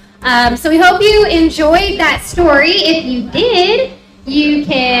weird. So we hope you enjoyed that story. If you did, you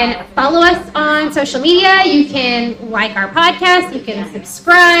can follow us on social media. You can like our podcast. You can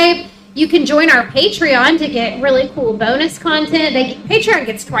subscribe. You can join our Patreon to get really cool bonus content. Patreon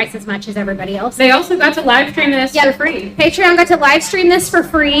gets twice as much as everybody else. They also got to live stream this for free. Patreon got to live stream this for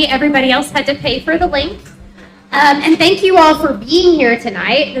free. Everybody else had to pay for the link. And thank you all for being here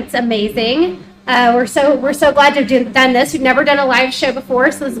tonight. It's amazing. We're so glad to have done this. We've never done a live show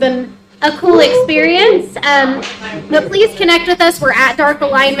before, so it's been a cool experience. But please connect with us. We're at Dark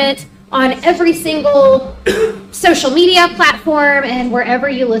Alignment on every single social media platform and wherever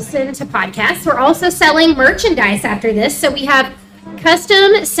you listen to podcasts. We're also selling merchandise after this. So we have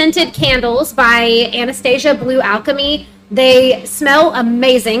custom scented candles by Anastasia Blue Alchemy. They smell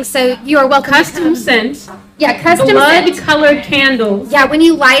amazing. So you are welcome. Custom scent. Yeah, custom blood-colored candles. Yeah, when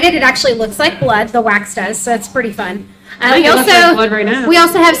you light it, it actually looks like blood. The wax does, so it's pretty fun. We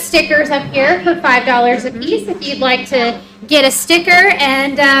also have stickers up here for $5 a piece if you'd like to get a sticker.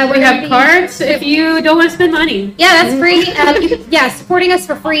 And we have cards if you don't want to spend money. Yeah, that's free. Supporting us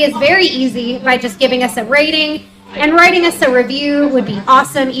for free is very easy by just giving us a rating and writing us a review would be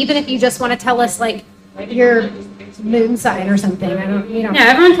awesome. Even if you just want to tell us like your moon sign or something. Yeah,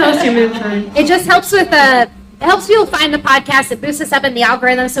 everyone tell us your moon sign. It just helps with helps people find the podcast. It boosts us up in the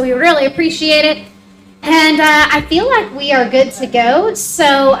algorithm, so we really appreciate it. And I feel like we are good to go.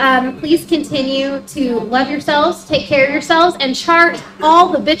 So please continue to love yourselves, take care of yourselves, and chart all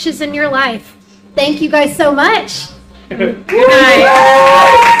the bitches in your life. Thank you guys so much. Good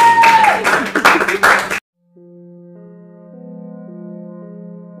night.